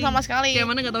punya teman sama sekali.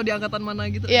 Kayak mana nggak tahu di angkatan mana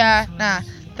gitu. Iya, nah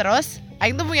terus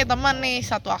Aing tuh punya teman nih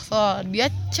satu Axel, dia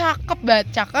cakep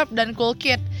banget, cakep dan cool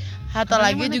kid. Satu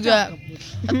lagi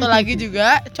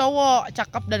juga cowok,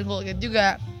 cakep dan cool kid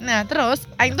juga. Nah terus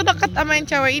Aing tuh deket sama yang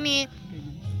cewek ini,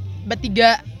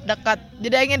 bertiga dekat.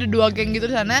 Jadi Aing ada 2 geng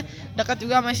gitu di sana, dekat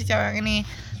juga sama si cewek yang ini.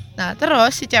 Nah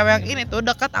terus si cewek yang ini tuh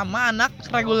dekat sama anak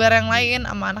reguler yang lain,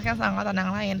 sama anak yang seangkatan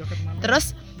yang lain.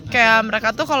 Terus kayak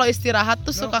mereka tuh kalau istirahat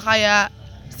tuh suka kayak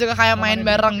main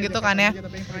bareng gitu kan ya.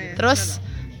 Terus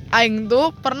Aing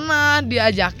tuh pernah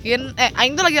diajakin,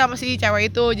 Aing tuh lagi sama si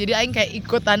cewek itu, jadi Aing kayak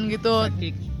ikutan gitu.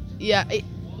 Iya,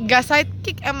 gak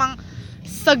sidekick, emang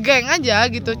segeng aja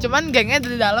gitu, cuman gengnya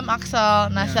di dalam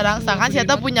Axel. Nah sedangkan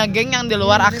Sieta punya geng yang di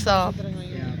luar Axel.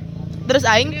 Terus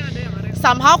Aing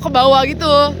somehow ke bawah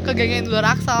gitu, ke geng yang di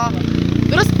luar Axel.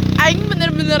 Terus Aing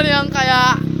bener-bener yang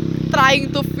kayak trying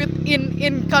to fit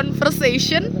in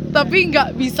conversation, tapi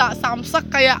nggak bisa samsek.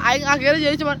 Kayak Aing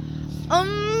akhirnya jadi cuman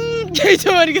kayak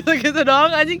cuman gitu-gitu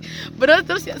doang anjing. Bener.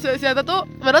 Terus Sieta tuh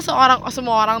bener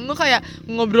semua orang tuh kayak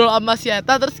ngobrol sama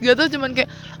Sieta, terus gue tuh cuman kayak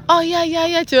oh iya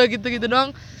coba gitu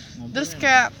doang. Terus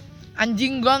kayak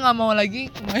anjing, gua nggak mau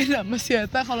lagi main sama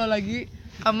Sieta kalau lagi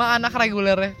sama anak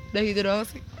regulernya. Udah gitu doang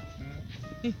sih.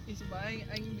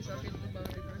 Aing bisa fit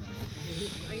banget itu.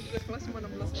 Aing juga kelas cuma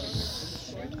 16 orang.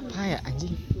 Apa ya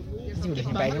anjing udah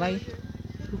sampai Aing lagi.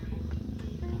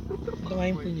 Itu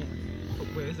Aing punya.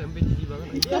 Fuckboy SMP jijik banget.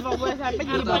 Iya, Fuckboy SMP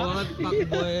jijik banget.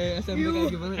 Fuckboy SMP kayak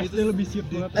gimana? SD lebih siap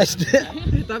banget. SD.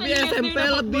 Tapi SMP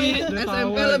lebih jijik.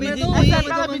 SMP lebih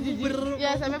jijik. Ya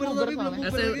SMP puber soalnya.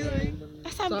 SMP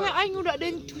SMP Aing udah ada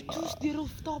yang cucus di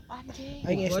rooftop anjing.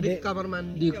 Aing Gua SD. di kamar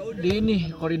mandi. Di ini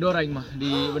koridor aing mah,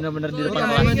 di bener-bener di depan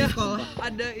Kamar kelas. mandi sekolah.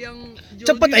 Ada yang jual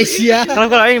Cepet diri. Aisyah.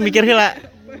 Kalau Aing mikir hila.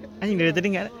 Anjing dari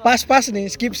tadi enggak ada. Pas nih,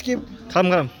 skip.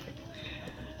 Kalem.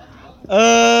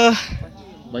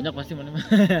 Banyak pasti mana mah.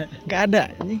 Enggak ada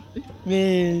anjing.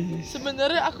 Nih.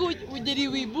 Sebenarnya aku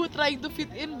jadi wibu trying to fit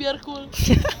in biar cool.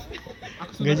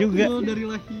 Enggak juga. Dari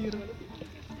lahir.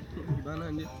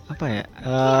 Gimana anjir? Apa ya?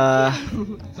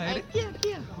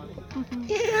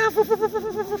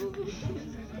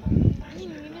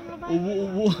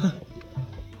 Ubu.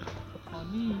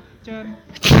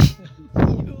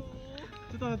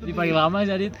 Di paling lama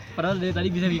jadi, padahal dari tadi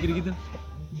bisa mikir gitu.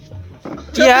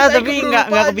 Iya, tapi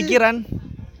enggak kepikiran.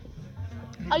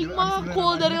 Aing mah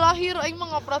cool dari lahir, Aing mah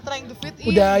nggak pernah trying to fit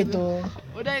in. Udah gitu. itu.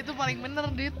 Udah itu paling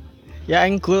bener dit. Ya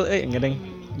Aing cool, enggak deng.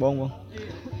 Bohong.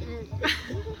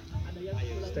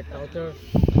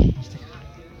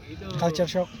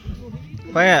 Culture shock.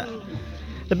 Apa ya?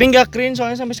 Tapi enggak cringe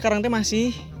soalnya sampai sekarang teh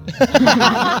masih.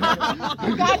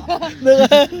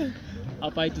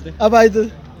 Apa itu teh? Apa itu?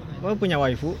 Gua punya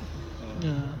waifu.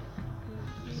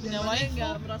 Nyamain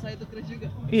Nggak merasa itu cringe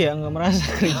juga. Iya, enggak merasa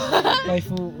cringe.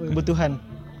 Waifu. Kebutuhan.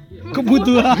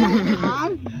 Kebutuhan.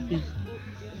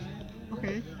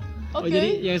 Oh jadi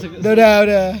yang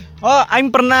Udah. Oh, Aing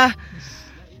pernah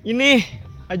ini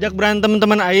ajak berantem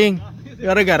teman Aing.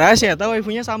 Gara-gara saya tahu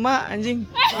waifunya sama anjing.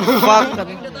 Fuck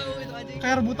katanya.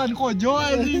 Kayak rebutan kojo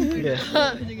anjing. Iya.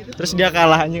 Terus dia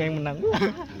kalah anjing, Aing menang.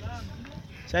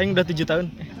 Saya udah 7 tahun.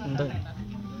 Untung.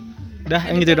 Udah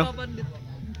yang gitu dong.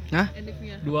 Hah?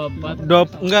 24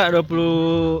 Enggak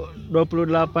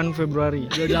 28 Februari.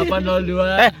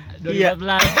 2802 iya.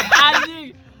 2014.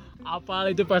 Anjing. Apal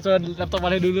itu password laptop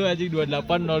mana dulu anjing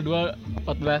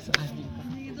 280214 anjing.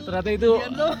 Ternyata itu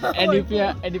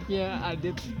editnya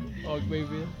Adit. Oh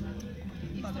baby.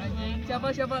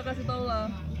 Siapa kasih tahu lah.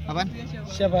 Apaan?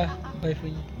 Siapa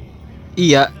waifunya?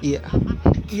 Iya.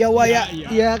 Iya waya.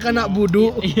 Iya kana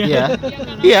budu. Iya.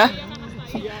 Iya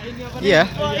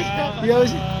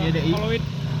sih.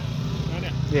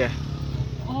 Iya.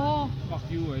 Oh.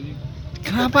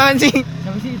 Kenapa anjing?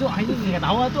 Tapi sih itu anjing enggak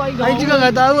tahu tuh anjing. Aing juga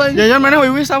enggak tahu anjing. Jangan mana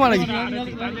wiwi sama lagi.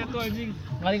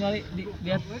 Ngali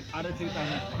lihat ada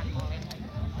ceritanya.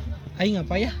 Aing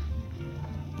apa ya?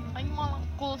 Aing malah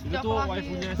cool setiap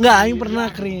lahir. Enggak, Aing pernah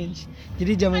cringe.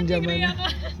 Jadi zaman-zamannya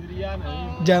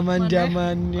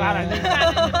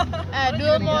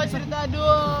Dul mau cerita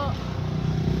Dul.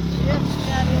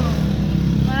 Ya Dul.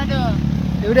 Mana Dul?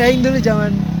 ya udah Aing dulu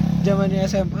zamannya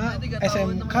SMA,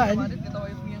 SMK aja. Kita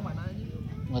waifu yang mana aja?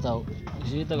 Enggak tahu. Di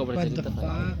sini kita enggak pernah Mantep cerita.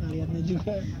 pak, ngeliatnya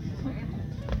juga.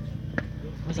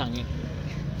 Mas angin.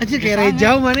 Anjir kayak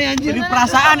Rejau mana anjir. Ini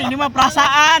perasaan, ini mah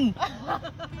perasaan.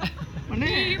 Mana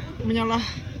menyalah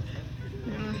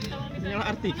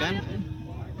artikan.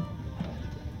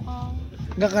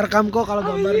 Nggak kerekam kok kalau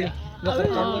gambarnya. Nggak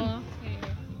kerekam.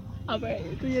 Apa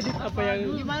itu ya Dit? Apa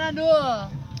yang Gimana Dul?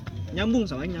 Nyambung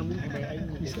sama nyambung.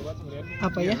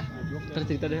 Apa ya?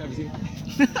 tercerita deh abis ini?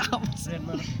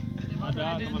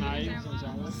 Ada teman aing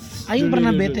sama-sama. Aing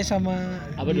pernah bete sama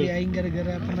Apa, diri Dul? Aing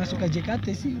gara-gara pernah suka JKT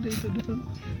sih, udah itu doang.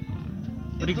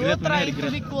 Itu try to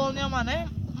be cool-nya mana?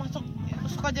 Masuk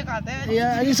suka JKT.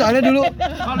 Iya, ini soalnya dulu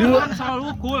Selalu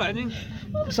cool anjing.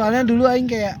 soalnya dulu Aing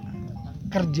kayak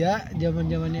kerja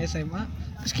zaman-zamannya SMA,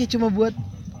 terus kayak cuma buat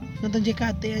nonton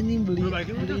JKT anjing, beli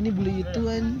ini beli itu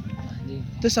anjing.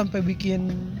 Terus sampai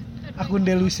bikin akun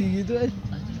delusi gitu anjing.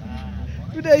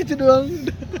 Udah itu doang.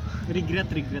 Regret.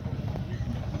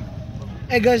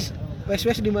 Guys,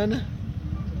 wes di mana?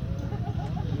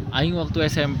 Aing waktu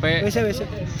SMP Wes.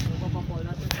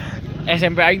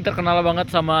 SMP Aing terkenal banget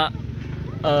sama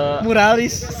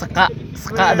Muralis.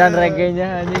 ska dan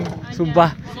reggae-nya anjing.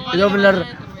 Sumpah. Itu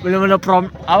bener-bener prom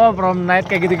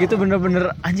night kayak gitu-gitu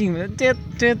bener-bener anjing cet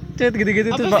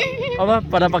gitu-gitu tuh apa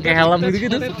pada pakai helm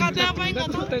gitu-gitu. Sukanya apa yang nggak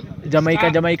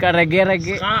tahu? Jamaika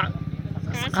reggae.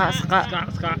 Ska.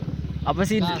 Apa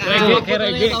sih?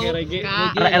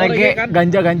 Reggae,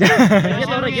 ganja.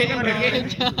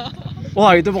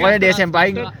 Wah, itu pokoknya di SMP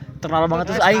Aing terkenal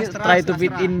banget. Terus Aing try to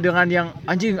fit in dengan yang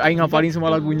anjing Aing ngapalin semua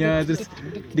lagunya, terus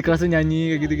di kelasnya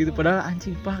nyanyi kayak gitu-gitu, padahal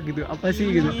anjing pak gitu, apa sih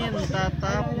gitu.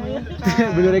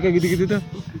 Bener kayak gitu-gitu tuh.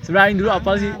 Sebenarnya Aing dulu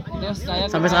apal sih.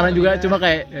 Sampai sekarang juga cuma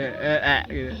kayak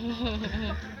gitu.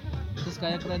 Terus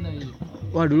kayak keren aja.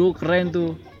 Wah, dulu keren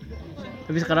tuh.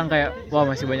 Tapi sekarang kayak wah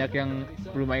masih banyak yang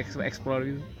belum explore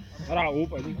gitu.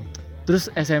 Raup anjing. Terus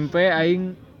SMP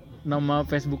Aing nama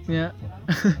Facebooknya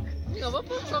Enggak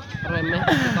apa-apa, sok. Remeh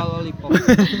kalau lollipop.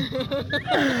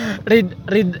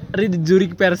 Read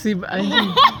Zurich Persib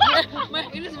anjing. Meh,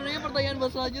 ini sebenarnya pertanyaan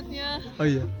buat selanjutnya. Oh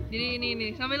iya. Jadi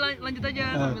ini sambil lanjut aja,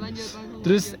 sambil lanjut.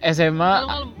 Terus SMA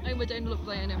Kalau ayo bacain dulu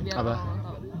pertanyaannya biar Apa? orang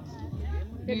tahu.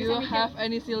 Do you have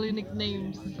any silly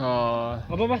nicknames? oh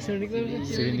Apa Mas? Silly nickname?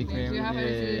 Silly nickname. Do you have any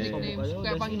Iya. silly nicknames?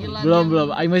 Kayak panggilan. belum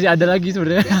Aing masih ada lagi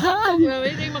sebenarnya.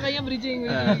 Ini makanya bridging.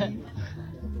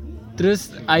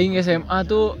 Terus Aing SMA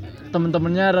tuh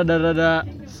temen-temennya rada-rada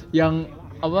yang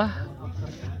apa?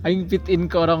 Aing fit in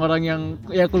ke orang-orang yang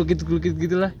ya kulkit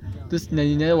gitulah. Terus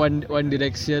nyanyinya One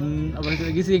Direction apa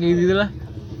lagi sih kayak gitulah.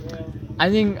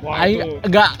 Anjing Wah, Aing itu.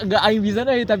 enggak Aing bisa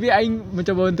deh, tapi Aing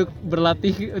mencoba untuk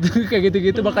berlatih untuk kayak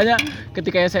gitu-gitu. Makanya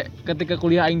ketika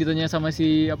kuliah Aing ditanya sama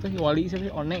si apa sih Wali siapa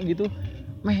sih One gitu.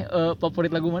 Meh favorit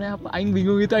lagu mana apa? Aing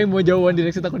bingung gitu, Aing mau jawab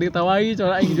Direction takut diketawain,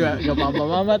 soalnya Aing juga gak paham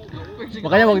amat.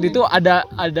 Makanya waktu itu ada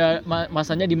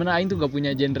masanya di mana Aing tuh gak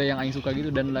punya genre yang Aing suka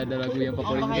gitu dan ada lagu yang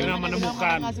favorit. Kira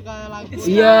menemukan. Nggak suka lagu.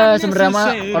 Iya, sebenarnya mah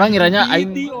orang ngiranya Aing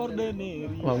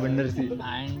wah bener sih.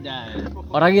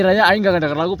 Orang ngiranya Aing gak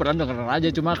denger lagu, padahal denger aja,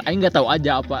 cuma Aing gak tahu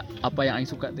aja apa yang Aing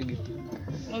suka tuh gitu.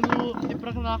 Lalu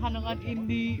diperkenalkan dengan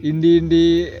indie.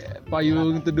 Indie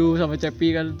Payung Teduh sama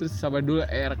Cepi kan, terus sama dulu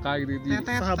RK gitu.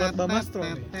 Sahabat Bamastro.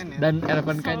 Dan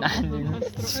Ervan kan anjing.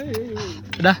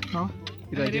 Udah.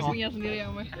 Gitu aja Dia sih. punya sendiri ya,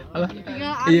 Meh. Apa?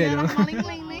 Tinggal Iya ada dong. yang paling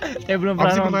link nih. Saya belum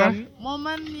pernah nonton.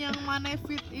 Momen yang mana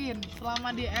fit in selama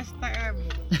di STM.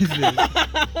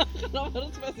 Kenapa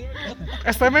harus spesifik?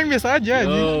 STM yang biasa aja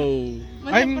anjing.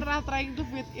 Mana Aing- pernah trying to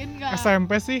fit in nggak?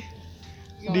 SMP sih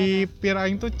di peer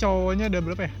aing tuh cowoknya ada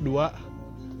berapa ya?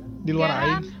 2 di luar Iya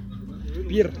aing. kan?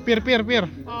 Peer.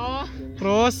 Oh,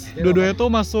 Terus dua-duanya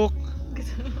tuh masuk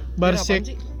bar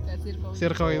shake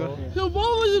circle itu. coba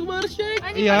masuk barshake.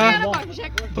 Iya.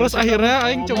 Terus akhirnya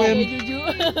aing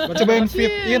cobain fit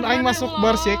in aing masuk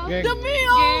bar shake. Demi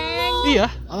Allah. Iya.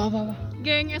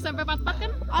 Geng SMP 44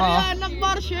 kan? Ada anak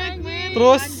barshake, men.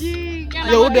 Terus Anjing.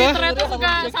 ya udah. Ternyata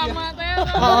suka sama teh.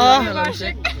 Heeh.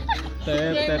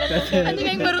 Anjing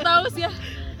yang baru tahu sih ya.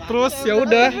 Terus ya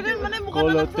udah. Kan mana bukan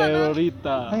anak sana.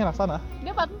 Teorita. Aing anak sana.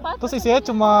 Dia 44. Terus isinya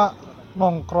cuma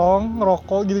nongkrong,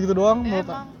 ngerokok gitu-gitu doang.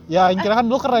 Emang. Ya aing kira kan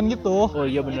dulu keren gitu. Oh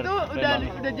iya bener. Itu udah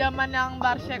zaman yang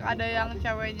barshake ada yang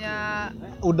ceweknya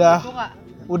Udah. itu nggak?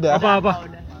 Udah. Apa? Oh, udah.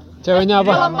 Ceweknya apa?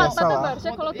 Kalau 44 Salah. tuh Barsha,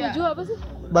 kalau 7 apa sih?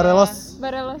 Barelos.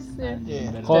 Barelos ya.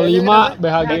 Kalau 5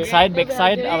 BHG.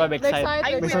 Backside apa backside?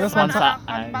 Aing Biasanya biasa Spansa.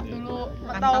 Empat dulu.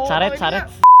 Tahu Saret.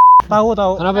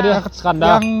 Tahu. Kenapa dia skandal?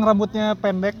 Yang rambutnya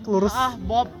pendek, lurus. Ah,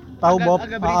 Bob. Tahu Agak- Bob.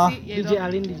 Agak berisi. ya itu.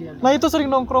 Nah itu sering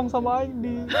nongkrong sama aing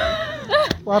di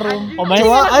warung. Oh, main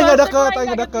Cuma aing gak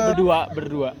deket.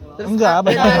 Berdua. Enggak,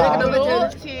 banyak. Dulu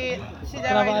si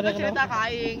cewek itu cerita ke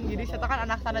Aing. Jadi Sita kan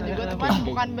anak sana juga, cuman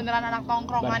bukan beneran anak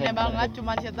tongkrongannya banget,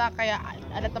 cuman Sita kayak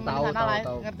ada temen di sana lah,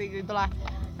 ngerti gitulah.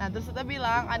 Nah terus Sita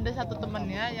bilang ada satu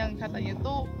temennya yang katanya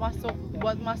tuh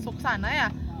buat masuk sana ya,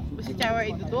 si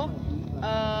cewek itu tuh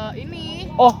ini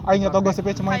Oh, aing enggak tahu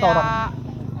gosipnya cuma itu orang. kayak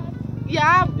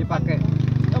ya Dipakai.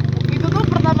 itu tuh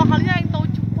pertama kalinya yang tahu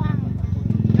cupang.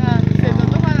 Nah, itu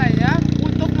tuh katanya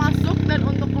untuk masuk dan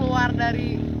untuk keluar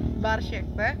dari bar Shake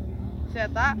teh, saya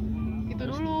itu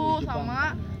dulu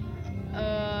sama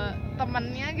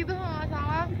temennya gitu kalau nggak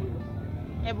salah.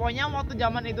 Ya pokoknya waktu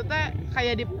zaman itu teh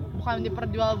kayak bukan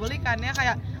diperjualbelikan ya,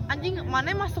 kayak anjing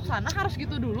mana masuk sana harus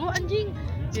gitu dulu anjing.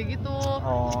 Ya gitu.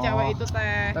 Si cewek itu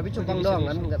teh. Tapi cupang doang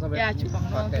kan enggak sampai. Ya cupang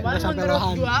doang. Pakai. Cuman Sampai menurut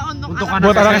rohan. gua untuk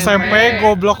Buat anak SMP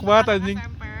goblok banget anjing.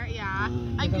 SMP ya.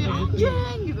 Anjing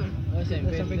gitu.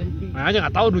 Nah, aja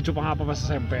nggak tahu dulu cupang apa pas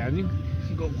SMP anjing.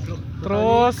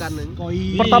 Terus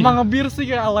Koi. pertama ngebir sih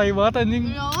kayak alay banget anjing.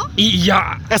 Ya. Iya.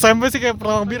 SMP sih kayak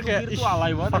pernah ngebir kayak Itu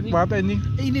alay banget fuck anjing. banget anjing.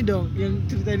 Ini dong yang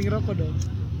ceritain ngerokok dong.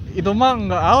 Itu mah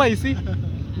enggak alay sih.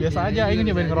 Biasa aja aing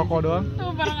nyobain ngerokok doang. Tuh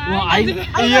bareng Wah, aing.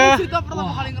 aing Iya. Cerita pertama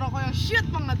kali ngerokok yang shit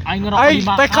banget. aing ngerokok Aing di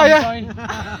makam. TK ya. coy.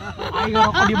 Aing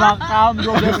ngerokok di makam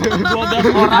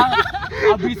 12 orang.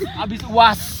 Abis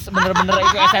UAS bener-bener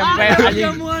itu SMP anjing.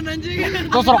 Jamuan anjing.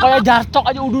 Terus rokoknya jarcok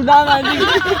aja udunan anjing.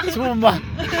 Sumpah.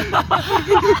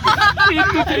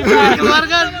 Itu cerita.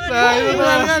 Keluarkan. Nah, itu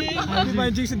Keluarkan.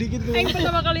 Dipancing sedikit Aing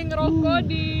pertama kali ngerokok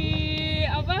di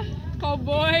apa?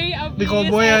 Cowboy, abis Di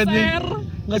Cowboy, anjing. SR.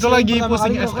 Itu lagi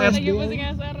pusing SS. Lagi pusing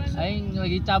SR. Aing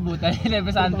lagi cabut aja dari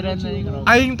pesantren tadi ngerokok.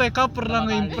 Aing TK pernah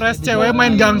nge-impress cewek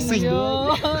main gangsing.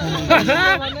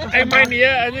 Main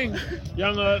dia anjing.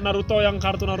 Yang Naruto, yang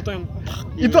kartu Naruto yang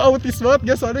Itu autis banget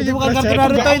guys, soalnya Itu bukan impress kartu cewek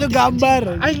Naruto, pakai- itu gambar.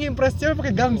 Aing impress cewek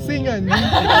pakai gangsing anjing.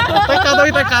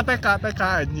 TK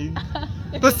anjing.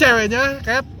 Terus ceweknya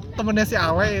kayak temennya si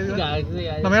Awe gitu. Enggak sih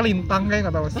ya. Namanya Lintang kayak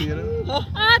enggak tahu sih.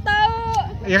 Ah, tahu.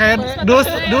 Ya kayak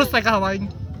dus TK sama Aing.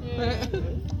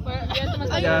 Ya teman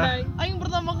saya Ya. udah. Aing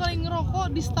pertama kali ngerokok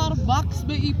di Starbucks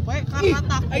BIP karena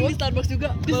takut. Aing di Starbucks juga.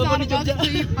 Di Starbucks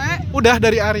BIP Udah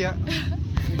dari Arya.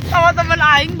 sama temen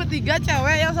Aing bertiga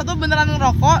cewek, yang satu beneran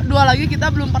ngerokok, dua lagi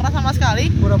kita belum pernah sama sekali.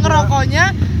 Pura-pura. Ngerokoknya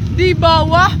di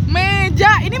bawah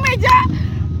meja. Ini meja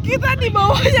kita di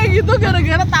bawahnya gitu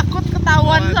gara-gara takut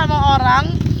ketahuan sama orang.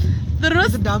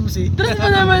 Terus Sedam sih. terus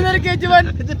benar-benar kayak cuman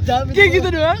Sedam kayak gitu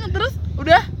doang.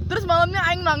 Terus malamnya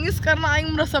Aing nangis karena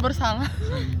Aing merasa bersalah.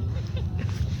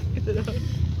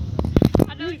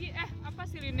 Ada lagi apa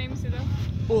sih names itu?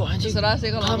 Terserah sih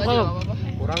kalau enggak juga apa-apa.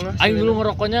 kurang lah. Aing dulu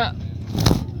ngerokoknya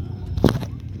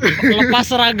lepas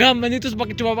seragam anjing terus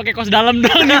cuma pakai kaos dalam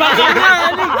doang di makamnya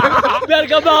anjing. Biar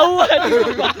gak bau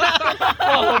anjing. Wah,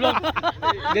 goblok.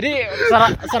 Jadi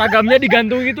seragamnya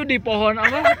digantung itu di pohon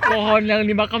apa? Pohon yang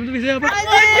di makam tuh biasanya apa?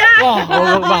 Wah,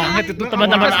 goblok banget itu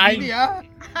teman-teman aing.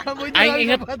 Aing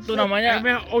inget tuh namanya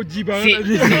OG si, banget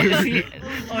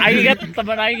Aing inget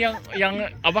teman Aing yang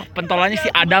apa pentolannya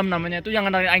si Adam namanya tuh, yang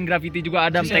ngenalin Aing graffiti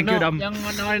juga Adam. Thank you Adam. Yang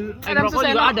ngenalin Adam rokok juga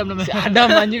Suseno. Adam namanya. Si Adam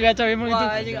anjing kacau emang itu.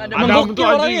 Wah, anjing ada. Menggokil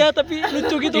orangnya tapi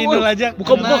lucu gitu. Indul aja.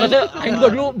 Buka katanya Aing buka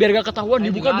dulu biar gak ketahuan,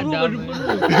 dibuka Anjing dulu, Adam. dibuka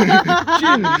dulu.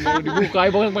 Cing, dibuka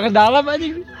Aing pakai dalam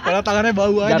anjing. Padahal tangannya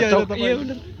bau aja Jarcok, tetep iya aja.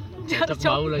 bener.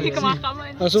 Cocok bau lagi. Ke makam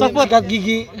aja. Langsung sikat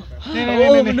gigi.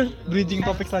 Nih. Bridging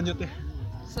topik selanjutnya.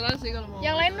 Terserah sih kalau mau.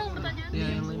 Yang lain dong pertanyaan.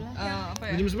 Apa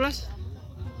ya? jam 11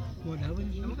 Mau apa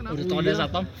nih? Udah tau ada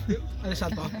satpam. Ada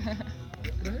satu.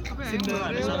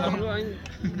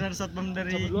 Benar satpam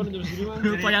dari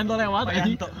Lupa Yanto lewat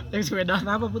anjing. Yang sepeda.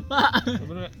 Kenapa put?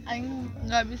 Aing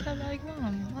nggak bisa balik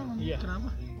malam. iya kenapa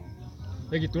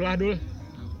ya gitulah dulu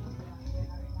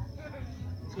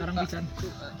Sekarang bisa.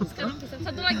 Sekarang bisa.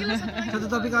 Satu lagi lah, satu lagi. Satu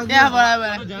topik lagi. Ya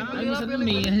boleh. Aing bisa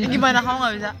mie. Gimana kamu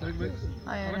nggak bisa?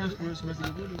 Oh, ya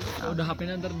udah. Udah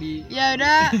HP-nya ntar di Ya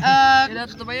udah, Udah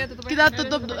tutup aja. kita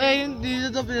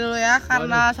ditutup dulu ya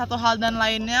karena satu hal dan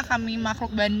lainnya kami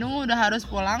makhluk Bandung udah harus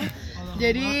pulang.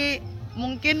 Jadi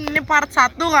mungkin ini part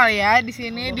 1 kali ya, di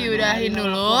sini diudahin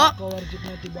dulu. Kau wajib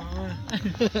mati banget.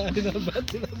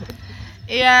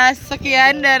 Iya,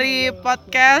 sekian dari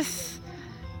podcast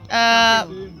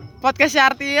podcast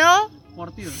Syartil.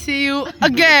 See you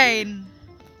again.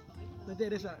 Nanti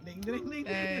ada ding ding ding.